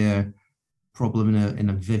described their problem in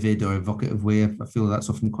a vivid or evocative way, I feel that's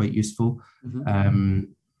often quite useful. Mm-hmm.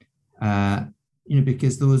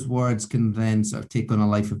 Because those words can then sort of take on a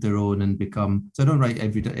life of their own and become, so I don't write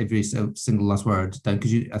every single last word down,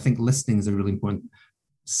 because I think listening is a really important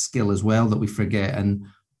skill as well that we forget, and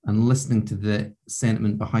listening to the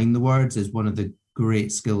sentiment behind the words is one of the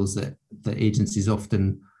great skills that agencies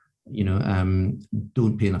often,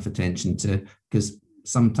 don't pay enough attention to, because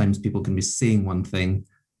sometimes people can be saying one thing,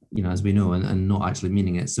 as we know, and not actually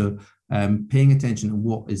meaning it. So paying attention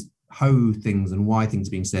to how things and why things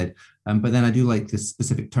are being said. But then I do like the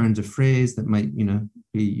specific turns of phrase that might,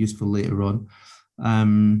 be useful later on.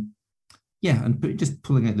 And just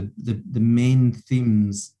pulling out the main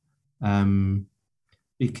themes,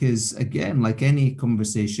 because again, like any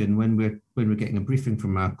conversation, when we're getting a briefing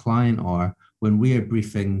from our client, or when we are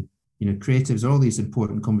briefing, creatives, all these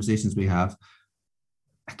important conversations we have,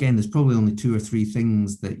 again, there's probably only two or three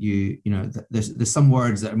things that there's some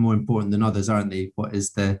words that are more important than others, aren't they? What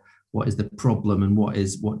is the problem, and what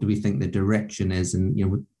do we think the direction is, and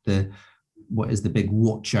what is the big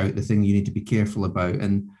watch out, the thing you need to be careful about,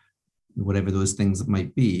 and whatever those things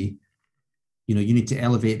might be, you need to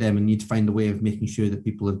elevate them and need to find a way of making sure that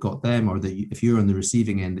people have got them, or that if you're on the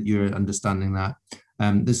receiving end, that you're understanding that.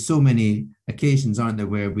 There's so many occasions, aren't there,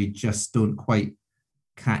 where we just don't quite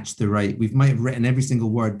catch we might have written every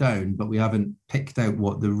single word down, but we haven't picked out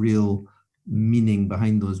what the real meaning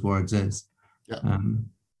behind those words is.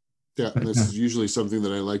 This is usually something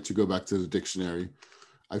that I like to go back to the dictionary.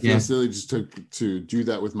 I feel silly just to do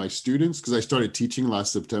that with my students, because I started teaching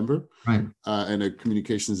last September, right, in a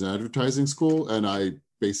communications and advertising school, and I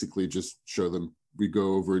basically just show them, we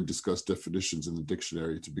go over and discuss definitions in the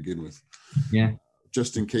dictionary to begin with. Yeah.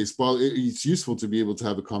 Just in case, it's useful to be able to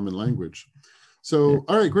have a common language. So,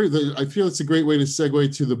 all right, great. I feel it's a great way to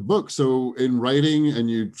segue to the book. So in writing, and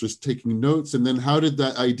you're just taking notes, and then how did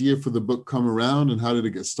that idea for the book come around, and how did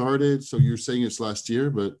it get started? So you're saying it's last year,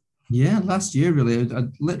 but... Yeah, last year, really. I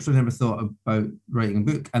literally never thought about writing a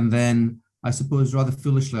book. And then I suppose rather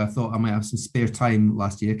foolishly, I thought I might have some spare time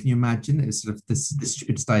last year. Can you imagine? It's sort of the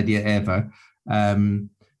stupidest idea ever.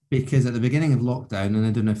 Because at the beginning of lockdown, and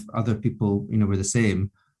I don't know if other people, were the same,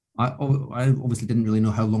 I obviously didn't really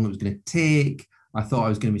know how long it was going to take. I thought I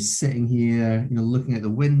was going to be sitting here, looking out the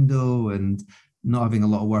window and not having a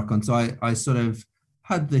lot of work on. So I sort of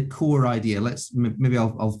had the core idea. Maybe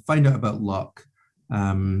I'll find out about luck,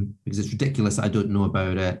 because it's ridiculous that I don't know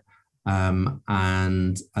about it.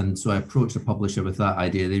 And so I approached the publisher with that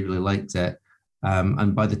idea. They really liked it.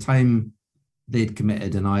 And by the time they'd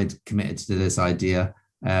committed and I'd committed to this idea,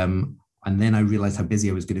 and then I realized how busy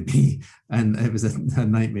I was going to be, and it was a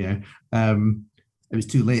nightmare. It was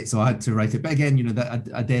too late, so I had to write it. But again,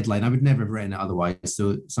 a deadline. I would never have written it otherwise.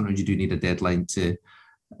 So sometimes you do need a deadline to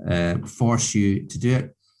force you to do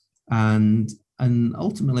it. And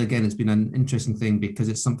ultimately, again, it's been an interesting thing because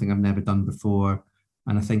it's something I've never done before.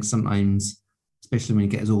 And I think sometimes, especially when you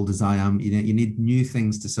get as old as I am, you need new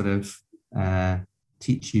things to sort of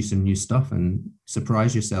teach you some new stuff and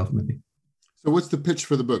surprise yourself, maybe. So what's the pitch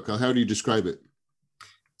for the book? How do you describe it?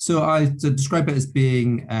 So I describe it as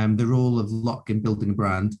being the role of luck in building a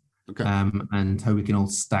brand, okay. And how we can all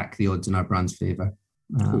stack the odds in our brand's favor.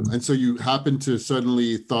 Cool. And so you happen to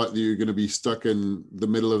suddenly thought that you're going to be stuck in the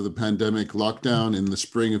middle of the pandemic lockdown in the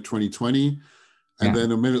spring of 2020. And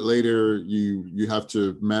then a minute later, you have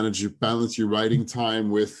to balance your writing time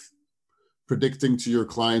with predicting to your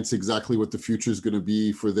clients exactly what the future is going to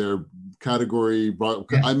be for their category.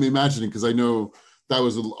 I'm imagining, because I know that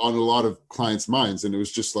was on a lot of clients' minds, and it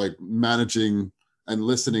was just like managing and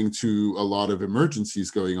listening to a lot of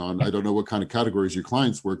emergencies going on. I don't know what kind of categories your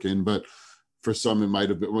clients work in, but for some, it might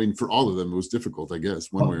have been, I mean, for all of them, it was difficult, I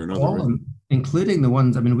guess, one way or another. Right? Including the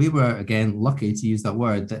ones, I mean, we were, again, lucky to use that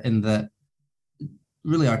word, in that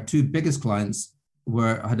really our two biggest clients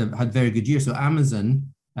had very good years. So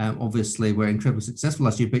Amazon, obviously, were incredibly successful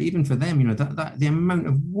last year, but even for them, that the amount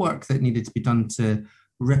of work that needed to be done to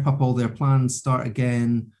rip up all their plans, start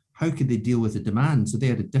again, how could they deal with the demand? So they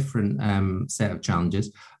had a different set of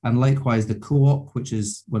challenges. And likewise, the Co-op, which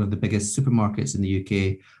is one of the biggest supermarkets in the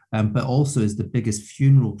UK, but also is the biggest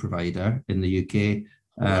funeral provider in the UK.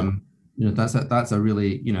 That's a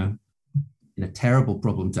really, terrible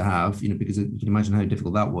problem to have, because you can imagine how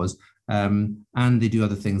difficult that was. And they do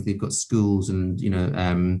other things. They've got schools and,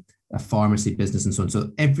 a pharmacy business and so on.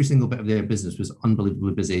 So every single bit of their business was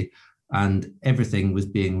unbelievably busy, and everything was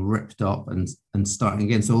being ripped up and starting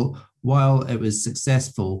again. So while it was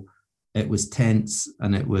successful, it was tense,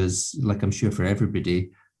 and it was, like, I'm sure for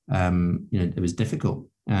everybody, it was difficult.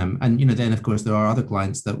 And then of course there are other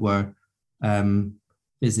clients that were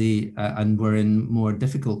busy and were in more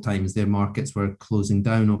difficult times. Their markets were closing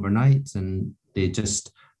down overnight, and they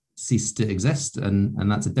just ceased to exist.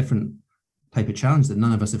 And that's a different type of challenge that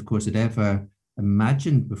none of us, of course, had ever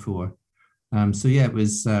imagined before. It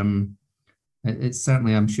was. It's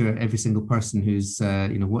certainly, I'm sure, every single person who's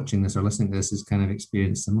watching this or listening to this has kind of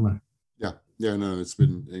experienced similar. No, it's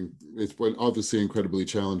been obviously incredibly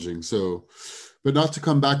challenging. So, but not to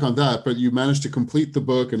come back on that, but you managed to complete the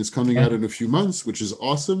book, and it's coming out in a few months, which is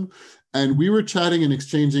awesome. And we were chatting and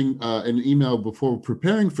exchanging an email before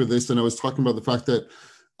preparing for this, and I was talking about the fact that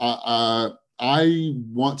I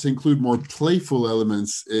want to include more playful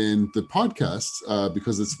elements in the podcast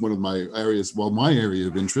because it's one of my areas, my area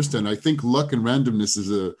of interest. And I think luck and randomness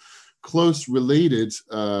is a close related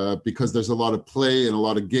because there's a lot of play and a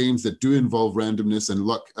lot of games that do involve randomness and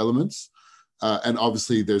luck elements. And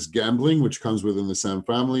obviously there's gambling, which comes within the Sam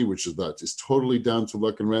family, which is totally down to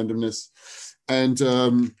luck and randomness. And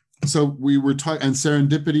so we were talking, and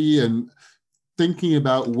serendipity, and thinking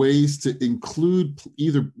about ways to include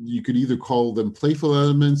you could either call them playful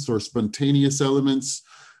elements or spontaneous elements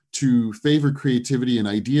to favor creativity and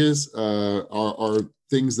ideas are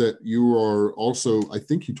things that you are also, I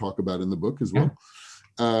think you talk about in the book as well.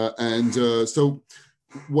 So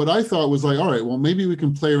what I thought was like, all right, well, maybe we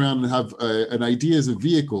can play around and have an idea as a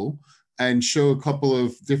vehicle and show a couple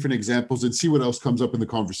of different examples and see what else comes up in the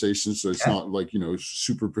conversation. So it's not like,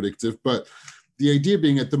 super predictive, but the idea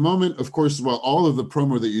being, at the moment, of course, all of the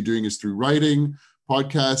promo that you're doing is through writing,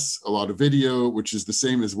 podcasts, a lot of video, which is the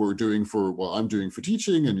same as I'm doing for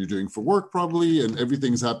teaching, and you're doing for work probably, and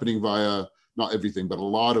everything's happening via, not everything, but a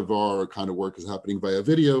lot of our kind of work is happening via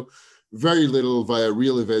video, very little via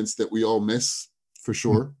real events that we all miss for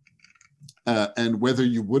sure. And whether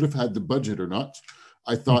you would have had the budget or not,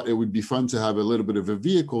 I thought it would be fun to have a little bit of a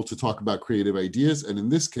vehicle to talk about creative ideas. And in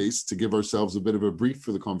this case, to give ourselves a bit of a brief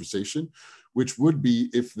for the conversation, which would be,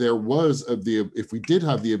 if we did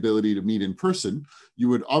have the ability to meet in person, you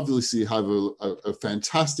would obviously have a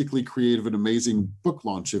fantastically creative and amazing book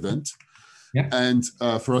launch event. And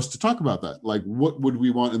for us to talk about that, like, what would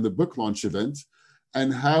we want in the book launch event,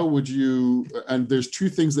 and how would you, and there's two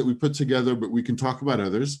things that we put together, but we can talk about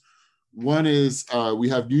others. One is we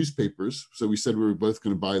have newspapers. So we said we were both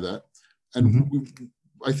going to buy that. And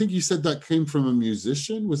I think you said that came from a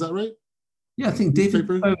musician. Was that right? Yeah, I think David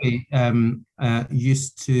Bowie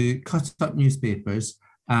used to cut up newspapers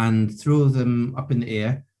and throw them up in the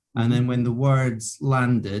air And then when the words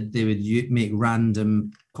landed, they would make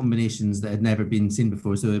random combinations that had never been seen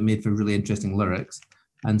before. So it made for really interesting lyrics.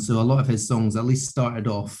 And so a lot of his songs at least started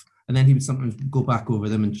off, and then he would sometimes go back over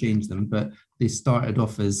them and change them, but they started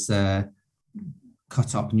off as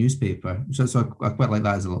cut up newspaper. So I quite like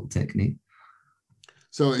that as a little technique.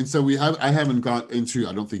 So I haven't got into,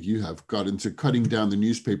 I don't think you have got into cutting down the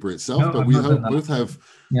newspaper itself, No, but I've we not done that. both have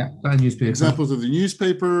newspaper. examples of the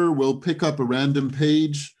newspaper. We'll pick up a random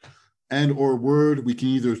page and or word. We can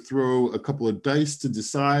either throw a couple of dice to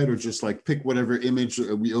decide, or just like pick whatever image.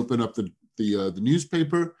 We open up the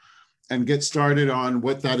newspaper and get started on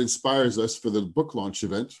what that inspires us for the book launch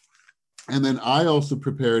event. And then I also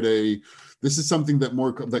prepared this is something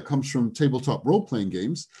that comes from tabletop role-playing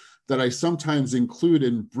games, that I sometimes include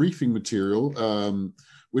in briefing material,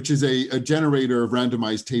 which is a generator of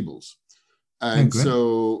randomized tables. And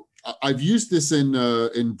so I've used this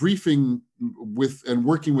in briefing and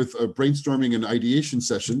working with brainstorming and ideation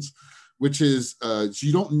sessions, which is, so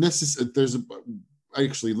you don't necessarily,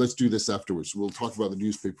 actually, let's do this afterwards. We'll talk about the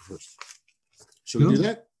newspaper first. Should we do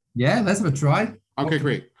that? Yeah, let's have a try. Okay,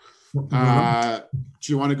 great. Do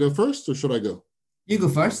you want to go first, or should I go? You go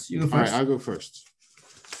first. All right, I'll go first.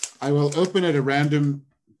 I will open at a random,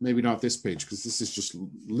 maybe not this page, because this is just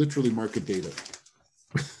literally market data.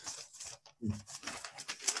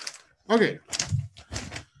 Okay.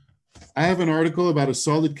 I have an article about a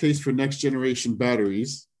solid case for next generation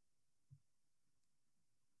batteries.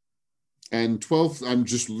 And 12, I'm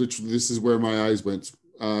just literally, this is where my eyes went.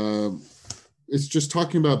 It's just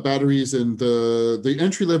talking about batteries, and the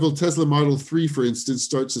entry-level Tesla Model 3, for instance,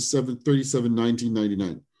 starts at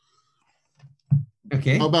 $737,1999.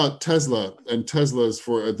 Okay. How about Tesla and Teslas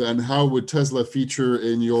and how would Tesla feature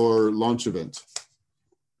in your launch event?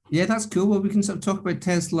 Yeah, that's cool. Well, we can sort of talk about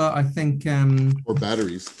Tesla, I think. Or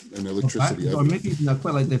batteries and electricity. Or maybe even, I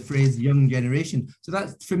quite like the phrase young generation. So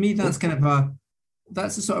that, for me, that's kind of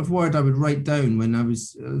that's the sort of word I would write down when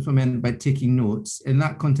that's what I meant by taking notes. In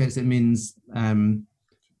that context, it means,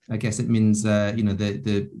 I guess it means,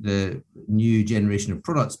 the new generation of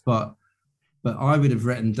products, but I would have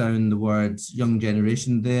written down the words young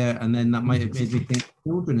generation there, and then that might have made me think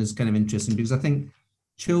children is kind of interesting, because I think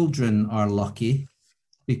children are lucky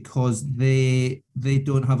because they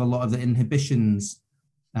don't have a lot of the inhibitions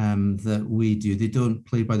that we do. They don't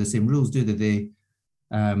play by the same rules, do they?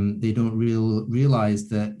 They don't realize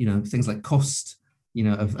that, things like cost,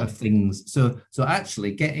 of things. So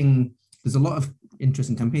actually there's a lot of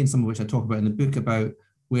interesting campaigns, some of which I talk about in the book, about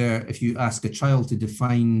where if you ask a child to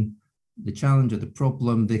define the challenge or the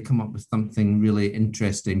problem, they come up with something really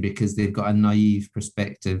interesting because they've got a naive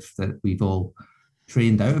perspective that we've all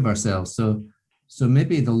trained out of ourselves. So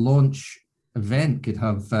maybe the launch event could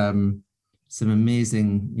have some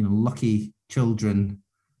amazing, lucky children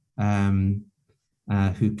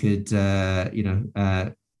who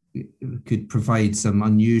could provide some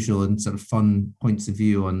unusual and sort of fun points of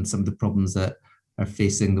view on some of the problems that are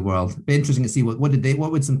facing the world. It'd be interesting to see what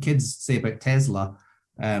would some kids say about Tesla,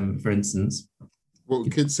 for instance. What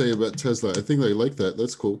would kids say about Tesla? I think they like that.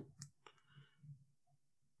 That's cool.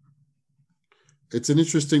 It's an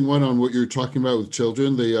interesting one on what you're talking about with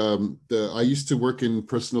children. I used to work in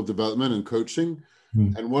personal development and coaching.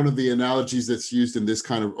 And one of the analogies that's used in this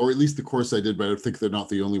kind of, or at least the course I did, but I think they're not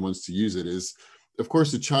the only ones to use it, is, of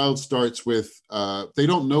course, a child starts with, they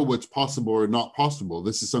don't know what's possible or not possible.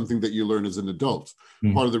 This is something that you learn as an adult.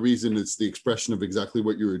 Part of the reason it's the expression of exactly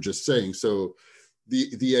what you were just saying. So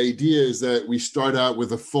the idea is that we start out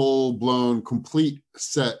with a full-blown, complete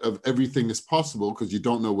set of everything is possible because you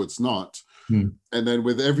don't know what's not. And then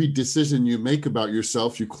with every decision you make about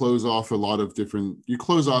yourself, you close off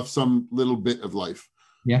some little bit of life.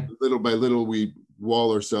 Yeah. Little by little, we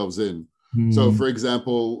wall ourselves in. So for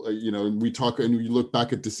example, we talk and you look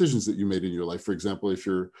back at decisions that you made in your life. For example, if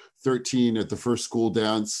you're 13 at the first school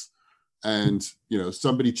dance and,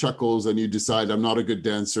 somebody chuckles and you decide I'm not a good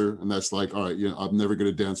dancer. And that's like, all right, I'm never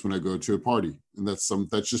going to dance when I go to a party. And that's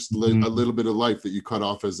just a little bit of life that you cut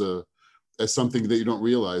off as something that you don't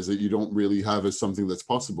realize that you don't really have as something that's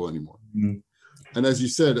possible anymore. And as you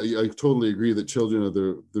said, I totally agree that children are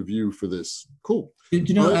the view for this. Cool. Do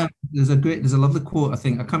you know, there's a lovely quote, I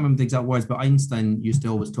think, I can't remember the exact words, but Einstein used to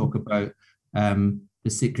always talk about the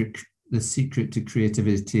secret to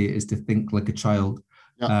creativity is to think like a child.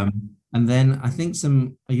 Yeah. And then I think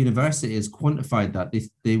a university has quantified that.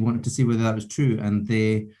 They wanted to see whether that was true. And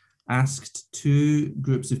they asked two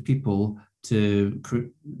groups of people to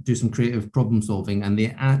do some creative problem solving. And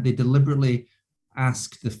they deliberately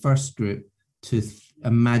asked the first group to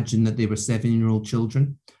imagine that they were 7-year-old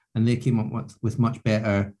children. And they came up with much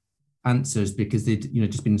better answers because they'd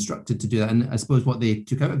just been instructed to do that. And I suppose what they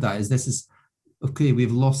took out of that is this is okay,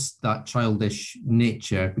 we've lost that childish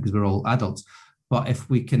nature because we're all adults. But if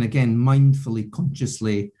we can, again, mindfully,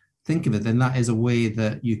 consciously think of it, then that is a way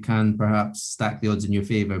that you can perhaps stack the odds in your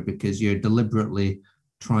favor because you're deliberately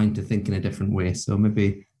trying to think in a different way. So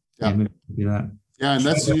maybe, maybe that. Yeah, and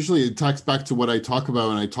that's usually, it talks back to what I talk about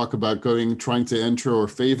when I talk about trying to enter or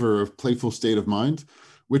favor a playful state of mind,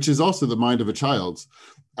 which is also the mind of a child.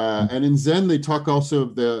 And in Zen, they talk also,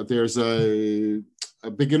 there's a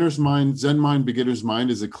beginner's mind, Zen mind, beginner's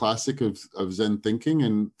mind is a classic of Zen thinking,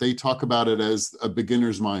 and they talk about it as a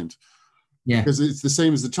beginner's mind. Yeah. Because it's the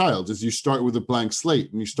same as the child, as you start with a blank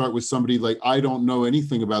slate, and you start with somebody like, I don't know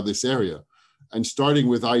anything about this area. And starting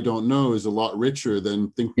with I don't know is a lot richer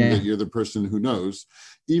than thinking that you're the person who knows,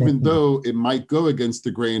 even though it might go against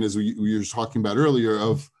the grain, as we were talking about earlier,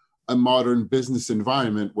 of a modern business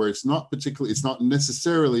environment where it's not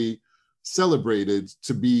necessarily celebrated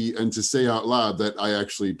to be and to say out loud that I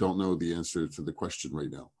actually don't know the answer to the question right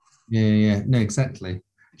now. Yeah. No, exactly.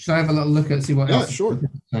 Should I have a little look at see what else? Yeah, sure.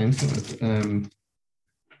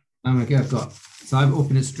 So I've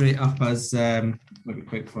opened it straight up as might be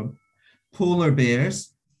quick fun. Polar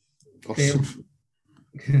bears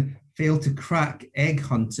fail to crack egg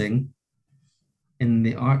hunting in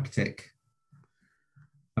the Arctic.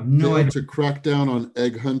 I've no idea. To crack down on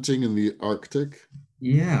egg hunting in the Arctic.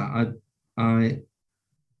 Yeah,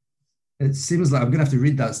 it seems like I'm gonna have to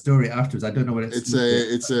read that story afterwards. I don't know what it's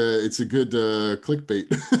a good clickbait.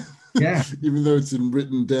 Yeah. Even though it's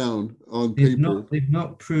written down on paper. They've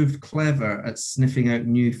not proved clever at sniffing out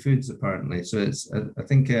new foods, apparently. So it's I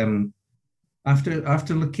think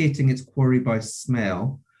after locating its quarry by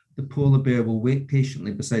smell, the polar bear will wait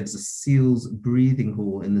patiently beside the seal's breathing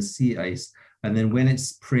hole in the sea ice. And then when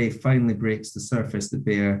its prey finally breaks the surface, the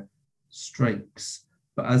bear strikes.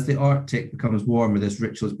 But as the Arctic becomes warmer, this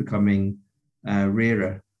ritual is becoming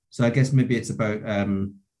rarer. So I guess maybe it's about,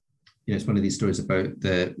 it's one of these stories about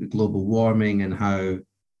the global warming and how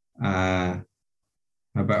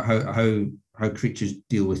creatures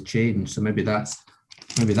deal with change. So maybe that's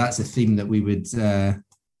a theme that we would that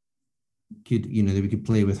we could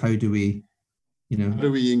play with. How do we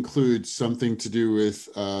include something to do with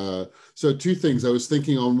so two things I was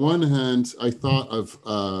thinking. On one hand, I thought of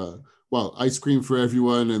Ice Cream for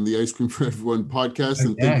Everyone and the Ice Cream for Everyone podcast,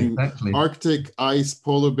 and thinking exactly. Arctic ice,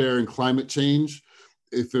 polar bear, and climate change.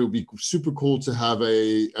 If it would be super cool to have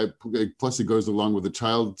plus it goes along with a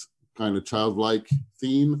childlike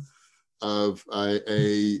theme of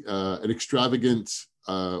an extravagant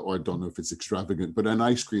or I don't know if it's extravagant, but an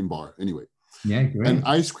ice cream bar anyway. Yeah, great. An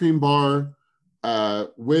ice cream bar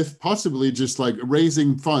with possibly just like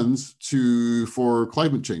raising funds for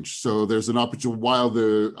climate change. So there's an opportunity while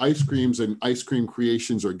the ice creams and ice cream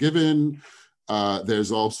creations are given.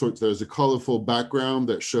 There's a colorful background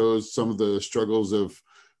that shows some of the struggles of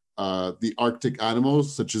the Arctic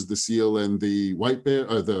animals, such as the seal and the white bear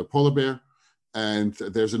or the polar bear. And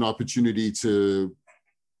there's an opportunity to,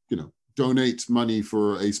 donate money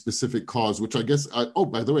for a specific cause, which I guess,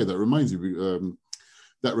 by the way, that reminds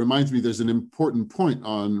me, there's an important point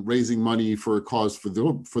on raising money for a cause for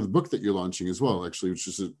the book that you're launching as well, actually, which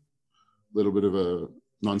is a little bit of a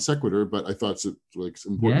non sequitur, but I thought it's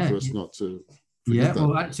important for us not to forget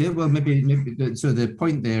that. Maybe. So the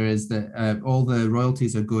point there is that all the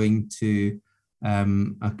royalties are going to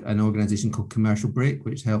an organization called Commercial Break,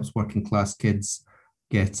 which helps working class kids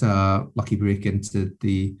get a lucky break into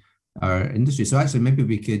our industry. So actually, maybe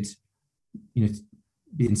we could,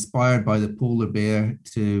 be inspired by the polar bear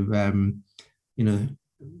to,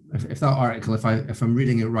 if that article, if I'm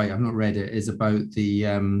reading it right, I've not read it, is about the,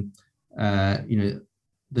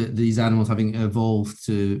 these animals having evolved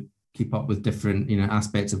to keep up with different,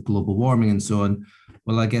 aspects of global warming and so on.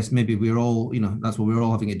 Well, I guess maybe we're all, that's what we're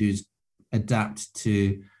all having to do is adapt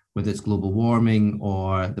to, whether it's global warming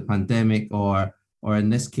or the pandemic, or in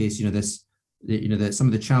this case, some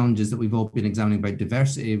of the challenges that we've all been examining about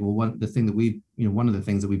diversity. Well, one of the things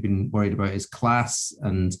that we've been worried about is class,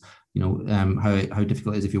 and how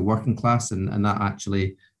difficult it is if you're working class, and that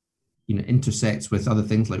actually intersects with other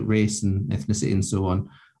things like race and ethnicity and so on.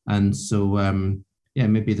 And so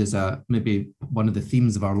maybe one of the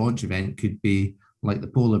themes of our launch event could be like the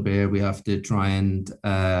polar bear. We have to try and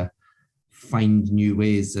find new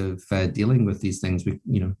ways of dealing with these things.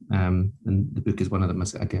 And the book is one of them,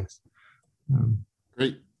 I guess.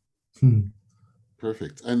 Great.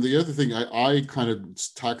 Perfect. And the other thing I kind of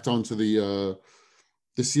tacked onto the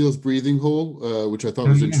seal's breathing hole, which I thought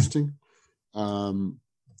was interesting. And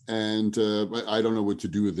I don't know what to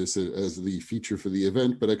do with this as the feature for the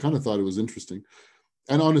event, but I kind of thought it was interesting.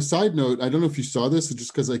 And on a side note, I don't know if you saw this,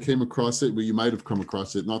 just because I came across it, but you might have come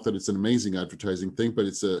across it. Not that it's an amazing advertising thing, but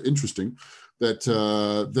it's interesting that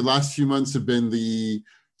the last few months have been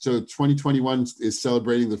so 2021 is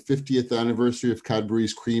celebrating the 50th anniversary of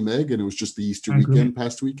Cadbury's Cream Egg, and it was just the Easter weekend,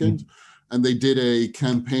 past weekend. And they did a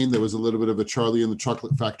campaign that was a little bit of a Charlie and the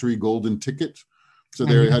Chocolate Factory golden ticket. So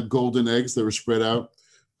they had golden eggs that were spread out.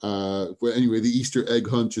 Well, anyway, the Easter egg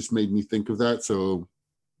hunt just made me think of that. So,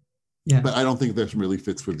 yeah, but I don't think that really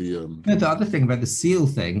fits with the. The other thing about the seal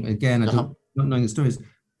thing, again, I don't knowing the stories,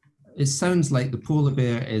 it sounds like the polar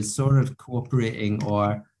bear is sort of cooperating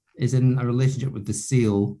or is in a relationship with the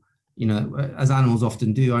seal, you know, as animals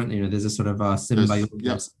often do, aren't they? You know, there's a sort of a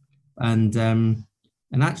symbiosis.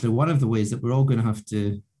 And actually, one of the ways that we're all going to have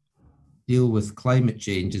to deal with climate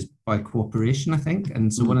change is by cooperation, I think.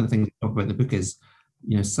 And so one of the things we talk about in the book is,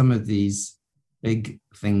 you know, some of these big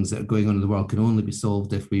things that are going on in the world can only be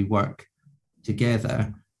solved if we work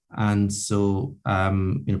together. And so,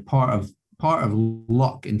 you know, part of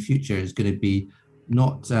luck in future is going to be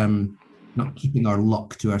not keeping our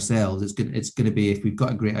luck to ourselves. It's going to be, if we've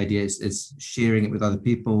got a great idea, it's sharing it with other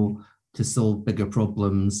people to solve bigger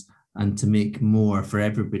problems and to make more for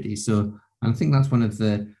everybody. So I think that's one of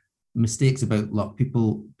the mistakes about luck.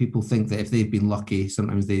 People think that if they've been lucky,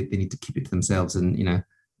 sometimes they need to keep it to themselves and, you know,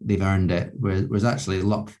 they've earned it. Whereas actually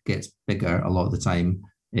luck gets bigger a lot of the time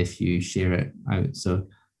if you share it out. So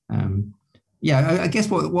I guess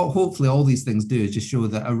what hopefully all these things do is just show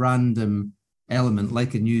that a random element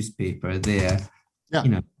like a newspaper there, you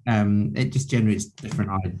know, it just generates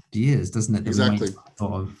different ideas, doesn't it? Exactly.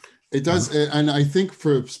 It does. And I think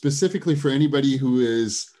specifically for anybody who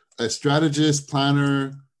is a strategist,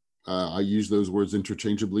 planner, I use those words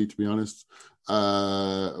interchangeably, to be honest,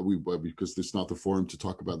 because it's not the forum to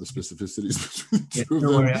talk about the specificities between the two of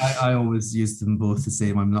them. Worry, I always use them both the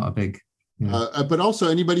same. I'm not a big... but also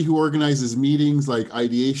anybody who organizes meetings like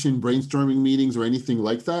ideation, brainstorming meetings, or anything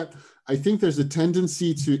like that, I think there's a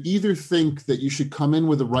tendency to either think that you should come in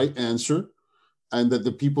with the right answer, and that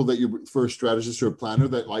the people that you're for a strategist or a planner,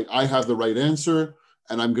 that like, I have the right answer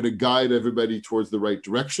and I'm going to guide everybody towards the right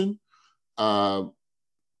direction.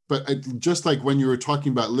 But just like when you were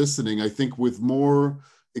talking about listening, I think with more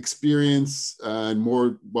experience and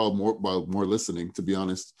more listening, to be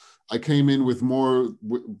honest, I came in with more,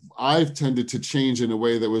 I've tended to change in a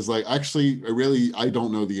way that was like, actually, I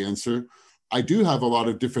don't know the answer. I do have a lot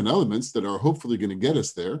of different elements that are hopefully going to get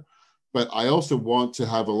us there. But I also want to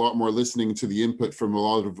have a lot more listening to the input from a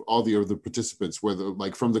lot of all the other participants, whether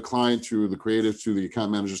like from the client to the creative to the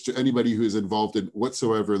account managers to anybody who is involved in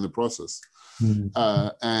whatsoever in the process.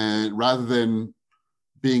 And rather than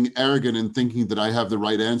being arrogant and thinking that I have the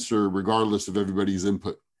right answer regardless of everybody's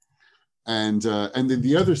input. And then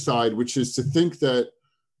the other side, which is to think that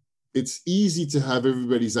it's easy to have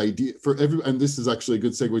everybody's idea and this is actually a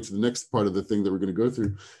good segue to the next part of the thing that we're going to go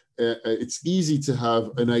through. It's easy to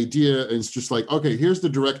have an idea and it's just like, okay, here's the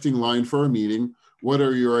directing line for our meeting. What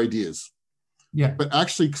are your ideas? Yeah. But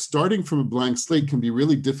actually starting from a blank slate can be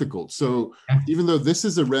really difficult. So even though this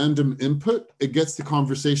is a random input, it gets the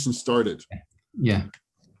conversation started. Yeah.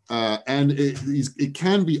 And it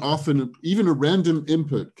can be often, even a random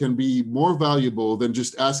input can be more valuable than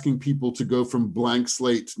just asking people to go from blank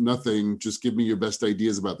slate, nothing, just give me your best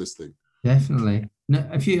ideas about this thing. Definitely. Now,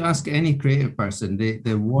 if you ask any creative person,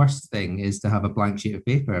 the worst thing is to have a blank sheet of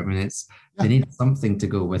paper. I mean, they need something to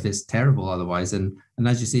go with. It's terrible otherwise. And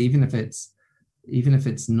as you say, even if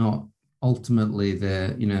it's not ultimately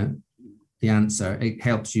the answer, it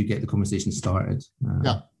helps you get the conversation started.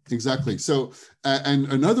 Exactly. So, and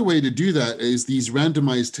another way to do that is these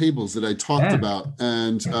randomized tables that I talked about.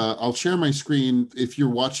 And I'll share my screen. If you're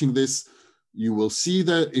watching this, you will see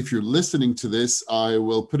that. If you're listening to this, I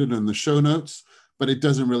will put it in the show notes, but it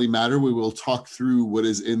doesn't really matter. We will talk through what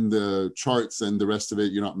is in the charts and the rest of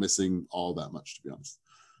it. You're not missing all that much, to be honest.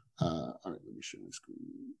 All right, let me share my screen.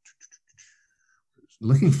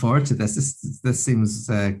 Looking forward to this. This seems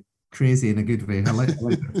crazy in a good way. I like it.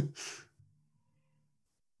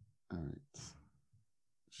 All right.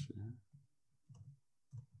 Share.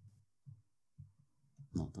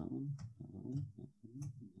 Not that one.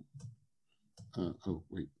 Oh,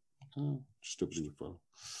 wait. Just opening the file.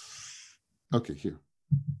 Okay, here.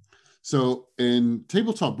 So in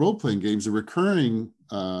tabletop role-playing games, a recurring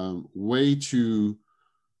way to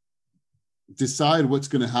decide what's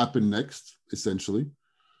going to happen next, essentially,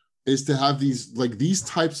 is to have these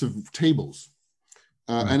types of tables.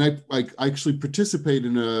 And I actually participate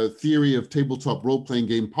in a theory of tabletop role-playing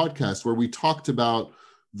game podcast where we talked about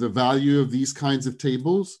the value of these kinds of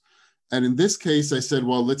tables. And in this case, I said,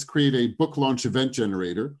 well, let's create a book launch event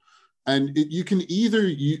generator. And you can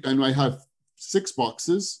and I have 6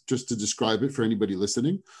 boxes just to describe it for anybody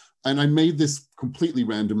listening. And I made this completely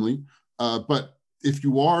randomly. But if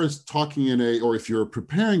you are talking or if you're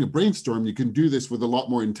preparing a brainstorm, you can do this with a lot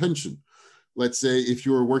more intention. Let's say if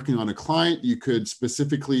you're working on a client, you could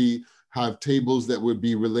specifically have tables that would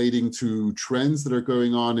be relating to trends that are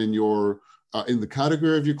going on in the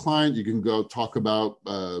category of your client. You can go talk about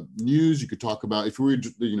news. You could talk about, if we were,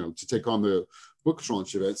 to take on the book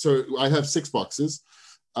launch event. So I have 6 boxes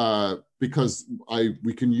because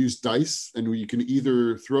we can use dice, and you can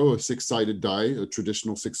either throw a 6-sided die, a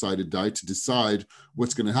traditional 6-sided die, to decide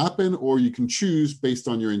what's going to happen, or you can choose based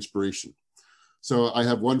on your inspiration. So I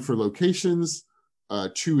have 1 for locations,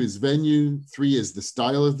 2 is venue, 3 is the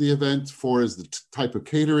style of the event, 4 is the type of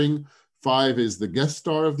catering, 5 is the guest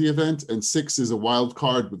star of the event, and 6 is a wild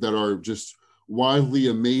card that are just wildly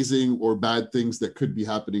amazing or bad things that could be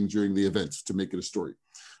happening during the event to make it a story.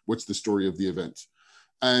 What's the story of the event?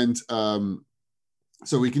 And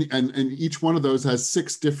so we can, and each one of those has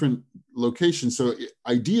 6 different locations. So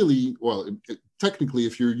ideally, technically,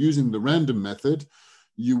 if you're using the random method,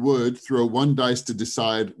 you would throw 1 dice to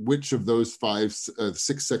decide which of those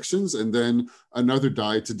 6 sections, and then another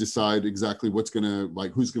die to decide exactly who's going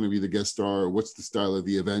to be the guest star, or what's the style of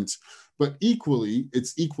the event. But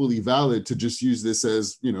it's equally valid to just use this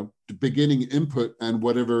as, the beginning input and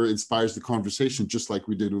whatever inspires the conversation, just like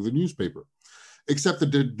we did with the newspaper. Except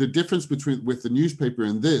that the difference with the newspaper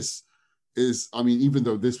and this is, even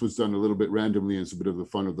though this was done a little bit randomly and it's a bit of the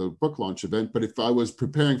fun of the book launch event, but if I was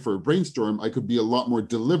preparing for a brainstorm, I could be a lot more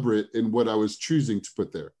deliberate in what I was choosing to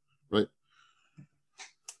put there, right?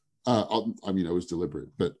 I was deliberate,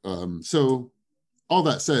 but so all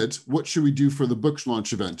that said, what should we do for the book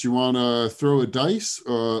launch event? Do you want to throw a dice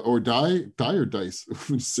or die or dice?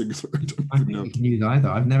 Singular. I think you can use either.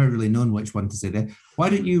 I've never really known which one to say there. Why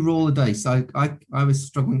don't you roll a dice? I was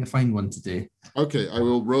struggling to find one today. Okay, I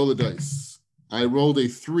will roll a dice. I rolled a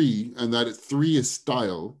 3, and that 3 is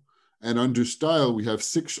style. And under style, we have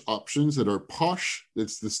 6 options that are posh.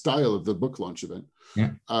 That's the style of the book launch event.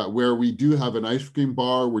 Yeah. Where we do have an ice cream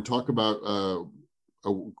bar. We talk about a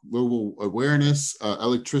global awareness,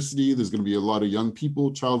 electricity. There's going to be a lot of young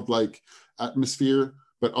people, childlike atmosphere,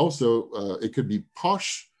 but also it could be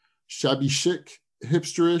posh, shabby chic,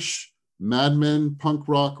 hipsterish, Mad Men, punk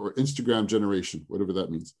rock, or Instagram generation, whatever that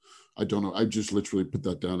means. I don't know. I just literally put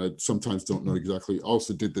that down. I sometimes don't know exactly. I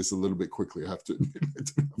also did this a little bit quickly. I have to admit, I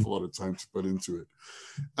didn't have a lot of time to put into it.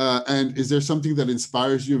 And is there something that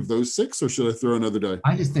inspires you of those 6, or should I throw another die?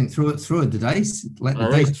 I just think throw the dice. Let the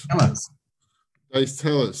dice tell us. Dice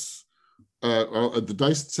tell us. The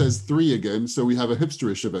dice says 3 again, so we have a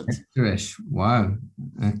hipsterish event. Hipsterish. Wow.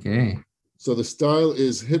 Okay. So the style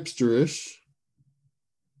is hipsterish.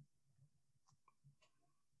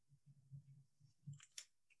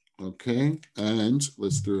 Okay, and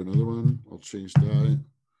let's do another one. I'll change die.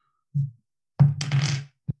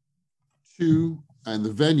 2, and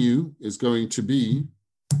the venue is going to be.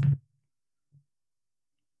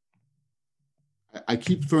 I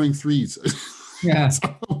keep throwing 3s. Yeah. I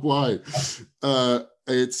don't know why.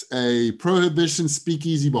 It's a prohibition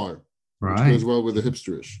speakeasy bar, right, which goes well with the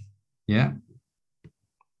hipsterish. Yeah.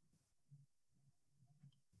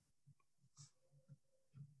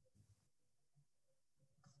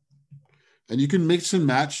 And you can mix and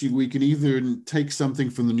match. We can either take something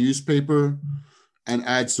from the newspaper and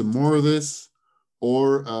add some more of this,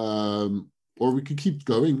 or we could keep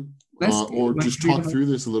going, or just talk through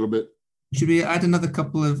this a little bit. Should we add another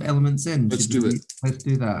couple of elements in? Let's do it. Let's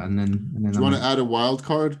do that, and then. Do you want to add a wild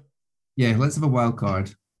card? Yeah, let's have a wild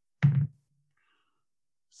card.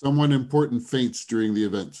 Someone important faints during the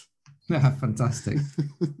event. Yeah, fantastic.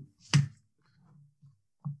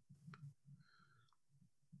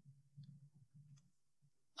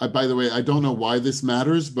 By the way, I don't know why this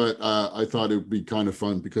matters, but I thought it would be kind of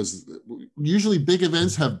fun because usually big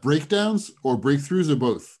events have breakdowns or breakthroughs or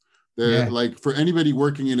both. Like for anybody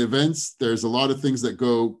working in events, there's a lot of things that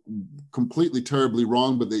go completely terribly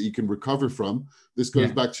wrong, but that you can recover from. This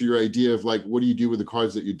goes back to your idea of like, what do you do with the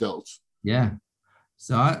cards that you dealt? Yeah.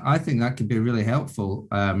 So I think that could be really helpful.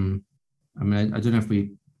 I mean, I don't know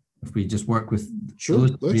if we just work with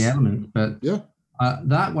those 3 elements, but yeah.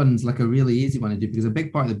 That one's like a really easy one to do because a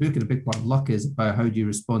big part of the book and a big part of luck is about how do you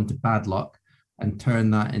respond to bad luck and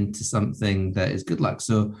turn that into something that is good luck.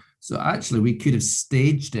 So actually we could have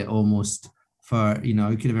staged it almost for,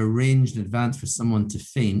 we could have arranged in advance for someone to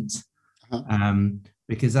faint,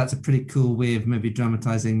 because that's a pretty cool way of maybe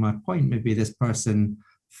dramatizing my point. Maybe this person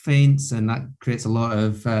faints and that creates a lot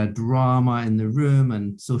of drama in the room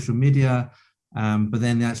and social media, but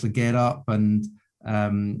then they actually get up and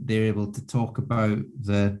they're able to talk about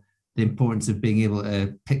the importance of being able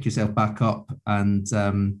to pick yourself back up and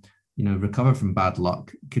recover from bad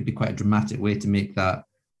luck. Could be quite a dramatic way to make that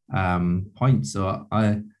point. So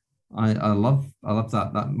I love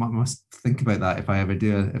that. That I must think about that if I ever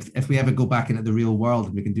do. If we ever go back into the real world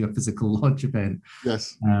and we can do a physical launch event.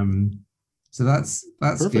 Yes. So that's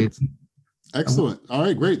perfect. Good. Excellent. All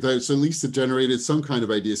right, great. So at least it generated some kind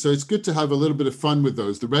of idea. So it's good to have a little bit of fun with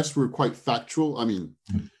those. The rest were quite factual. I mean,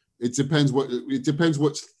 it depends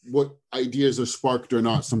what ideas are sparked or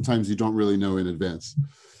not. Sometimes you don't really know in advance.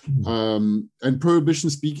 And Prohibition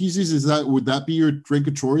speakeasies, would that be your drink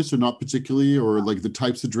of choice or not particularly, or like the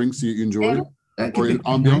types of drinks you enjoy? Or in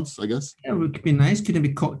ambiance, nice. I guess. Yeah, it could be nice. Could it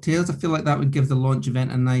be cocktails? I feel like that would give the launch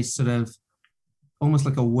event a nice sort of, almost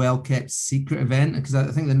like a well-kept secret event, because I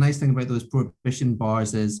think the nice thing about those Prohibition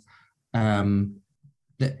bars is that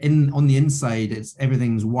on the inside,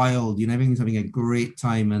 everything's wild, everything's having a great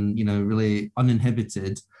time and, really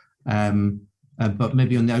uninhibited. But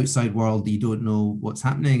maybe on the outside world, you don't know what's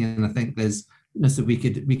happening. And I think there's, so we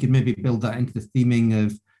could maybe build that into the theming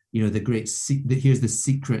of, here's the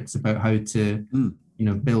secrets about how to,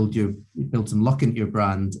 build some luck into your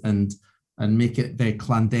brand and make it very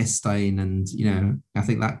clandestine. And, I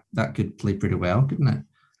think that could play pretty well, couldn't it?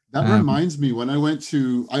 That reminds me, when I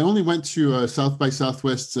only went to South by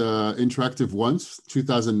Southwest Interactive once,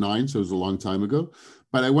 2009, so it was a long time ago.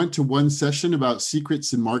 But I went to one session about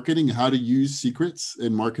secrets in marketing, how to use secrets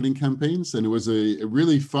in marketing campaigns. And it was a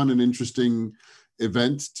really fun and interesting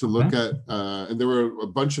event to look at. And there were a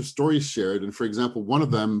bunch of stories shared. And for example, one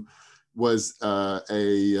of them was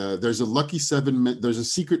there's a Lucky 7, there's a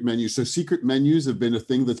secret menu. So secret menus have been a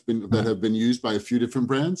thing that have been used by a few different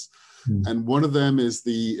brands. And one of them is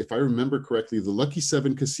if I remember correctly, the Lucky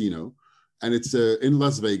 7 Casino. And it's in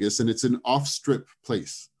Las Vegas, and it's an off-strip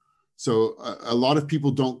place. So a lot of people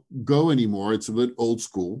don't go anymore. It's a bit old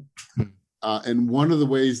school. And one of the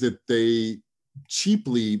ways that they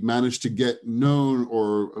cheaply managed to get known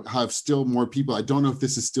or have still more people, I don't know if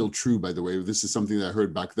this is still true, by the way, this is something that I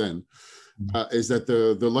heard back then, is that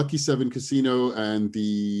the Lucky 7 Casino and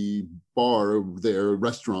the bar, their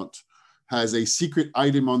restaurant, has a secret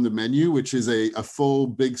item on the menu, which is a full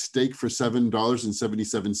big steak for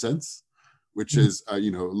 $7.77, which is,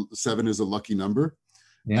 7 is a lucky number.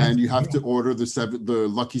 Yeah, and you have to order the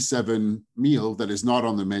Lucky 7 meal that is not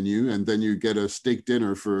on the menu, and then you get a steak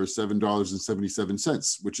dinner for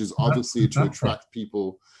 $7.77, which is obviously to attract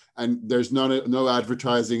people. And there's no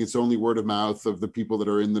advertising; it's only word of mouth of the people that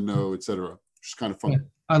are in the know, etc. Which is kind of fun. Yeah,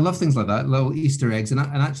 I love things like that, little Easter eggs. And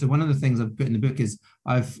actually, one of the things I've put in the book is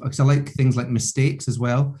because I like things like mistakes as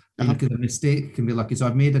well. Because a mistake can be lucky. So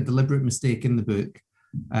I've made a deliberate mistake in the book,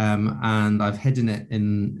 and I've hidden it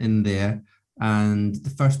in there. And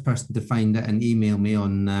the first person to find it and email me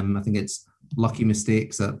on, I think it's Lucky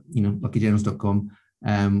Mistakes at, luckygenerals.com,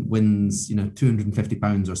 wins,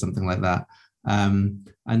 £250 or something like that.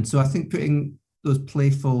 And so I think putting those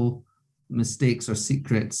playful mistakes or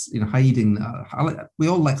secrets, hiding, we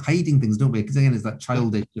all like hiding things, don't we? Because again, it's that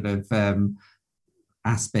childish sort of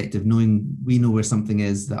aspect of knowing we know where something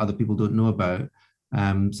is that other people don't know about.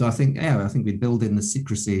 So I think we build in the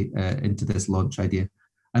secrecy into this launch idea.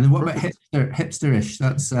 And then what about hipsterish?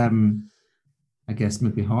 That's, I guess,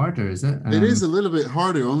 maybe harder, is it? It is a little bit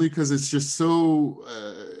harder, only because it's just so.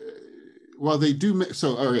 Well, they do.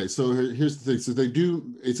 So, okay. So here's the thing. So they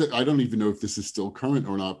do. I don't even know if this is still current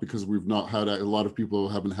or not, because we've not had a lot of people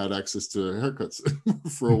haven't had access to haircuts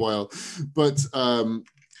for a while. But the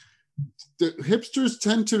hipsters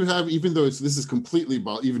tend to have, even though this is completely,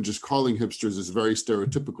 even just calling hipsters is very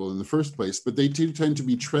stereotypical in the first place, but they do tend to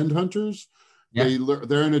be trend hunters. Yeah.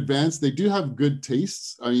 They're in advance. They do have good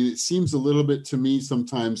tastes. I mean, it seems a little bit to me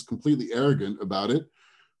sometimes completely arrogant about it,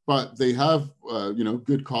 but they have,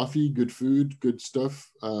 good coffee, good food, good stuff,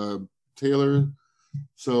 Taylor.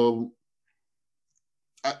 So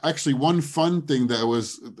actually one fun thing that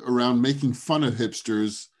was around making fun of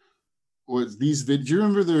hipsters was these videos. Do you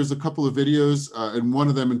remember there was a couple of videos, and one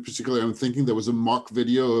of them in particular, I'm thinking there was a mock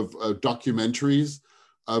video of documentaries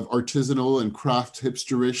of artisanal and craft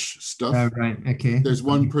hipsterish stuff. Oh, right. Okay. There's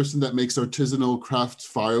one person that makes artisanal craft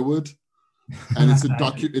firewood, and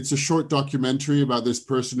it's a short documentary about this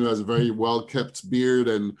person who has a very well kept beard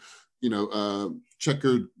and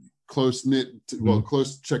checkered close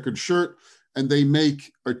checkered shirt, and they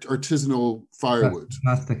make artisanal firewood. That's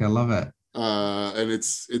fantastic. I love it. And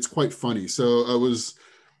it's quite funny. So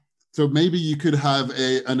maybe you could have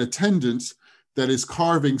an attendant that is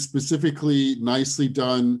carving specifically nicely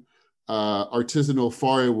done artisanal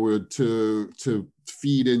firewood to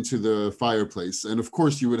feed into the fireplace. And of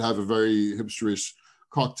course you would have a very hipsterish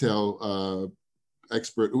cocktail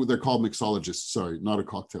expert. They're called mixologists. Sorry, not a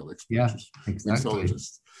cocktail expert. Yeah, exactly.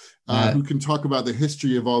 Mixologists who can talk about the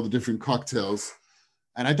history of all the different cocktails.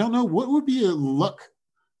 And I don't know what would be a luck.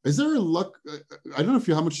 Is there a luck? I don't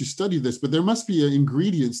know how much you study this, but there must be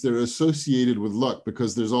ingredients that are associated with luck,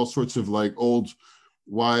 because there's all sorts of like old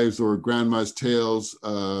wives or grandma's tales.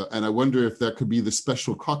 And I wonder if that could be the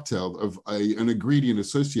special cocktail of an ingredient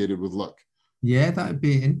associated with luck. Yeah, that would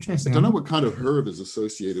be interesting. I don't know what kind of herb is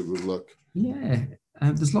associated with luck. Yeah,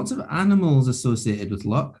 there's lots of animals associated with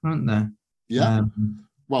luck, aren't there? Yeah.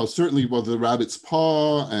 Well, certainly, the rabbit's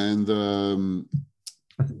paw and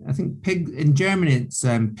I think pig in Germany. It's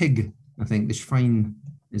pig. I think the Schwein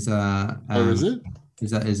is a. Is it?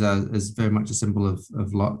 Is very much a symbol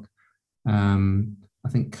of luck. I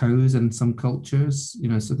think cows in some cultures.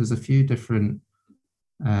 So there's a few different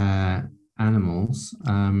animals.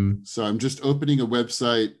 So I'm just opening a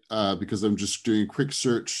website because I'm just doing a quick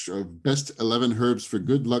search of best 11 herbs for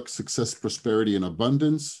good luck, success, prosperity, and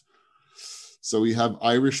abundance. So we have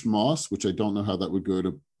Irish moss, which I don't know how that would go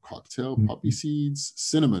to cocktail, poppy seeds,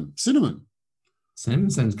 cinnamon. Cinnamon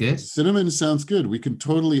sounds good. Cinnamon sounds good. We can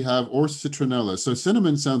totally have, or citronella. So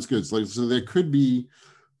cinnamon sounds good. So there could be,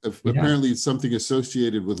 apparently something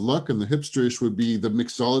associated with luck, and the hipsterish would be the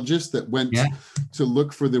mixologist that went to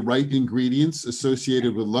look for the right ingredients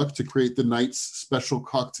associated with luck to create the night's special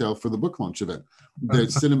cocktail for the book launch event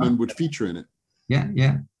that cinnamon would feature in it.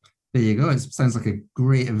 Yeah. There you go. It sounds like a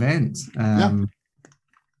great event.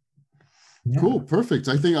 Cool. Perfect.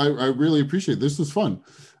 I think I really appreciate it. This was fun.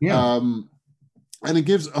 Yeah. And it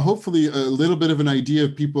gives hopefully a little bit of an idea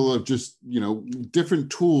of people of just,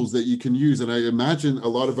 different tools that you can use. And I imagine a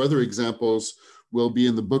lot of other examples will be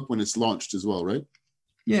in the book when it's launched as well, right?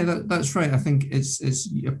 Yeah, that's right. I think it's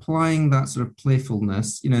applying that sort of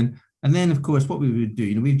playfulness, and then of course what we would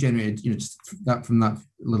do, we've generated, just that from that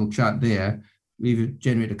little chat there, we've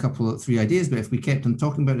generated three ideas. But if we kept on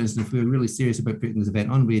talking about this, and if we were really serious about putting this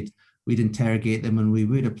event on, we'd interrogate them, and we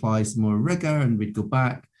would apply some more rigor, and we'd go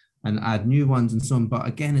back and add new ones and so on. But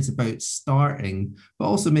again, it's about starting, but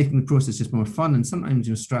also making the process just more fun. And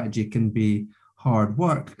sometimes, strategy can be hard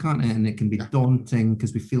work, can't it? And it can be daunting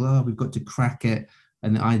because we feel, we've got to crack it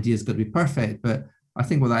and the idea's got to be perfect. But I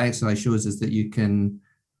think what that exercise shows is that you can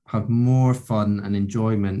have more fun and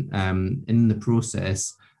enjoyment in the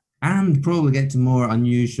process, and probably get to more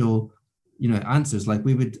unusual, answers. Like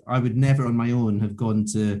I would never on my own have gone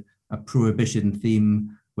to a prohibition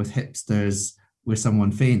theme with hipsters where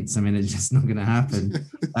someone faints. I mean, it's just not going to happen.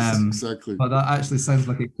 Exactly. But that actually sounds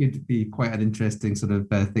like it could be quite an interesting sort of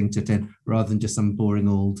thing to attend, rather than just some boring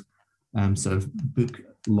old sort of book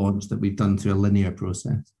launch that we've done through a linear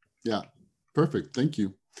process. Yeah, perfect. Thank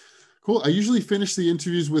you. Cool. I usually finish the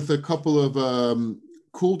interviews with a couple of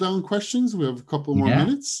cool down questions. We have a couple more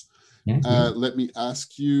minutes. Let me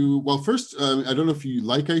ask you, well, first, I don't know if you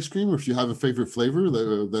like ice cream or if you have a favorite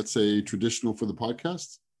flavor that's a traditional for the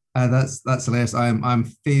podcast. That's hilarious. I'm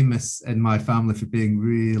famous in my family for being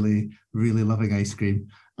really, really loving ice cream.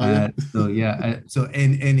 So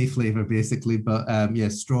any flavor basically, but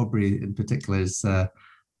strawberry in particular is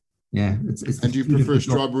it's. And do you prefer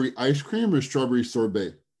strawberry ice cream or strawberry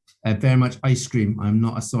sorbet? Very much ice cream. I'm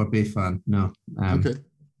not a sorbet fan. No. Okay.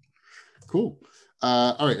 Cool.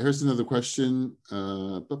 All right, here's another question.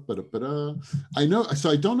 I don't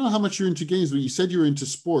know how much you're into games, but you said you're into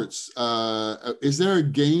sports. Is there a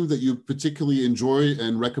game that you particularly enjoy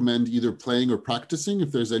and recommend either playing or practicing,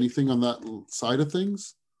 if there's anything on that side of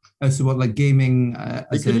things? So what, like gaming?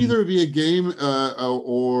 It can either be a game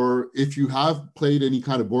or if you have played any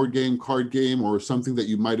kind of board game, card game, or something that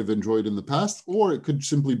you might have enjoyed in the past, or it could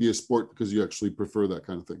simply be a sport because you actually prefer that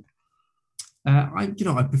kind of thing. I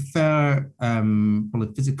prefer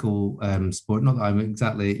probably physical sport. Not that I'm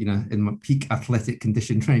exactly, in my peak athletic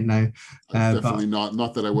condition right now. Definitely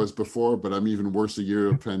not that I was before, but I'm even worse a year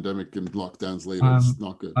of pandemic and lockdowns later. It's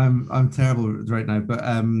not good. I'm terrible right now, but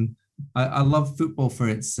I love football for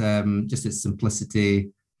its just its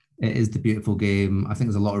simplicity. It is the beautiful game. I think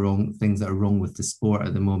there's a lot of things that are wrong with the sport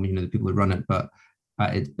at the moment. The people who run it, but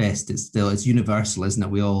at its best, it's universal, isn't it?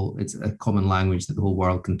 It's a common language that the whole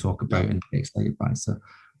world can talk about and be excited by. So,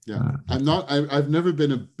 I've never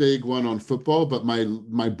been a big one on football, but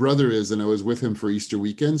my brother is, and I was with him for Easter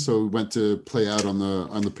weekend, so we went to play out on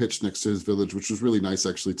the pitch next to his village, which was really nice,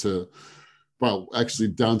 actually. Down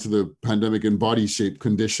to the pandemic and body shape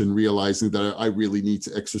condition, realizing that I really need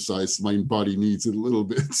to exercise. My body needs it a little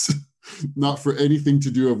bit. Not for anything to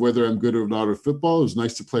do of whether I'm good or not at football. It was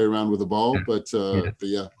nice to play around with a ball, but I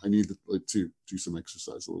need to do some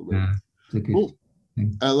exercise a little bit. Cool.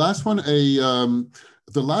 Last one,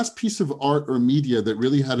 the last piece of art or media that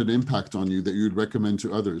really had an impact on you that you would recommend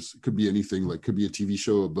to others. It could be anything, like could be a TV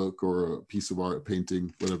show, a book, or a piece of art, a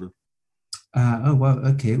painting, whatever. Oh wow.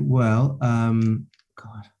 Okay. Well,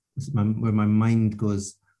 God, this is where my mind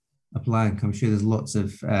goes a blank. I'm sure there's lots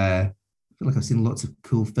of. I feel like I've seen lots of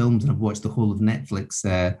cool films, and I've watched the whole of Netflix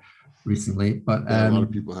recently. But Yeah, a lot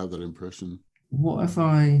of people have that impression. what if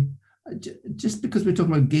I just because we're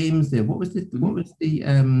talking about games there?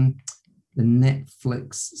 The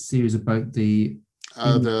Netflix series about The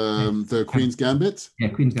Queen's Gambit? Yeah,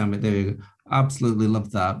 Queen's Gambit. There you go. Absolutely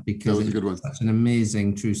love that because that was a good one. Such an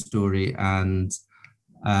amazing true story, and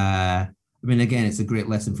I mean, again, it's a great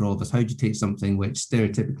lesson for all of us. How do you take something which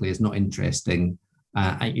stereotypically is not interesting,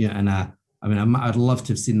 I mean, I'd love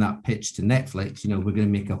to have seen that pitch to Netflix. We're going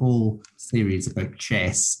to make a whole series about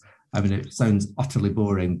chess. I mean, it sounds utterly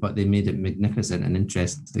boring, but they made it magnificent and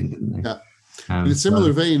interesting, didn't they? Yeah. In a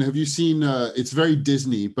similar vein, have you seen? It's very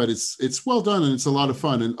Disney, but it's well done and it's a lot of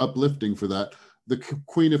fun and uplifting for that. The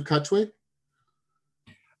Queen of Katwe.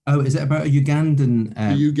 Oh, is it about a Ugandan?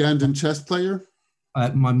 The Ugandan chess player.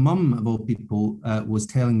 My mum, of all people, was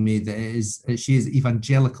telling me that she is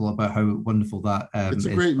evangelical about how wonderful that it's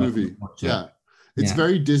a great movie. Yeah. It's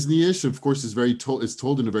very Disney-ish. Of course, it's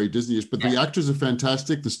told in a very Disney-ish, but the actors are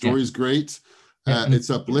fantastic. The story is great. It's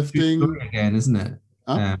uplifting. Again, isn't it?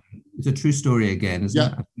 It's a true story again, isn't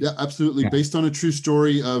it? Yeah, absolutely. Based on a true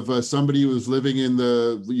story of somebody who was living in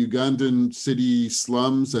the Ugandan city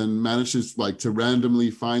slums and manages to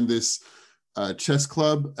randomly find this chess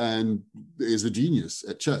club and is a genius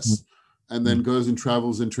at chess. And then goes and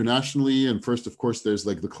travels internationally. And first, of course, there's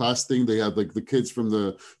the class thing. They have the kids from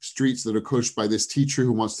the streets that are coached by this teacher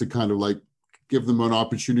who wants to kind of give them an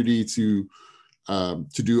opportunity to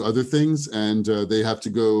do other things. And they have to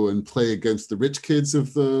go and play against the rich kids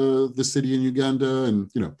of the city in Uganda. And,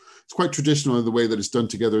 it's quite traditional in the way that it's done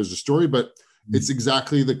together as a story, but it's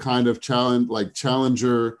exactly the kind of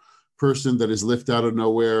challenger person that is lifted out of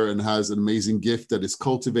nowhere and has an amazing gift that is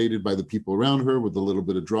cultivated by the people around her with a little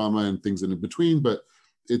bit of drama and things in between. But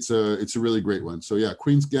it's a really great one. So yeah,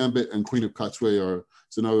 Queen's Gambit and Queen of Katwe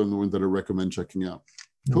it's another one that I recommend checking out.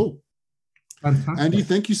 Cool. Fantastic. Andy,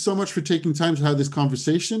 thank you so much for taking time to have this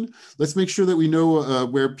conversation. Let's make sure that we know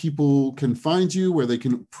where people can find you, where they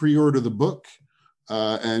can pre-order the book,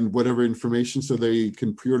 and whatever information, so they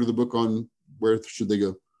can pre-order the book. On where should they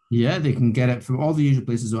go? Yeah, they can get it from all the usual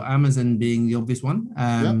places, so Amazon being the obvious one.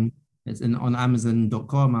 It's on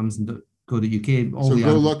Amazon.com, Amazon.co.uk. So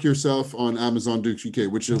go look yourself on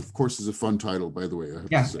Amazon.uk, which of course is a fun title, by the way.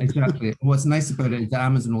 Yeah, exactly. What's nice about it is that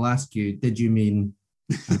Amazon will ask you, did you mean,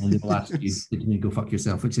 and then they'll ask you, did you mean go fuck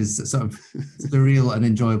yourself, which is sort of surreal and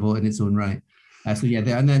enjoyable in its own right.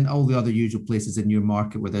 And then all the other usual places in your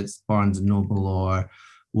market, whether it's Barnes and Noble or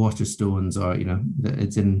Waterstones, or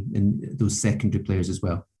it's in those secondary players as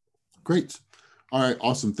well. Great. All right.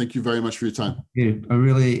 Awesome. Thank you very much for your time. Yeah, I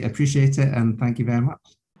really appreciate it. And thank you very much.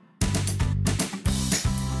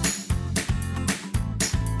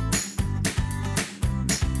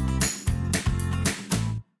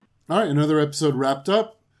 All right. Another episode wrapped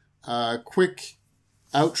up. Quick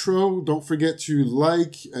outro. Don't forget to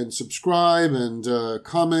like and subscribe and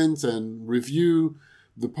comment and review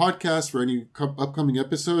the podcast for any upcoming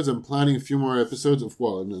episodes. I'm planning a few more episodes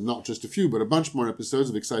not just a few, but a bunch more episodes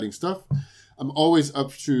of exciting stuff. I'm always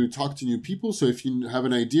up to talk to new people. So if you have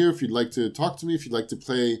an idea, if you'd like to talk to me, if you'd like to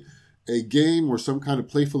play a game or some kind of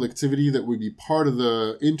playful activity that would be part of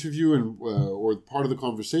the interview and or part of the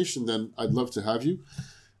conversation, then I'd love to have you.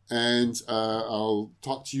 And I'll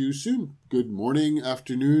talk to you soon. Good morning,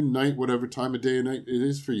 afternoon, night, whatever time of day and night it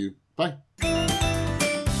is for you. Bye.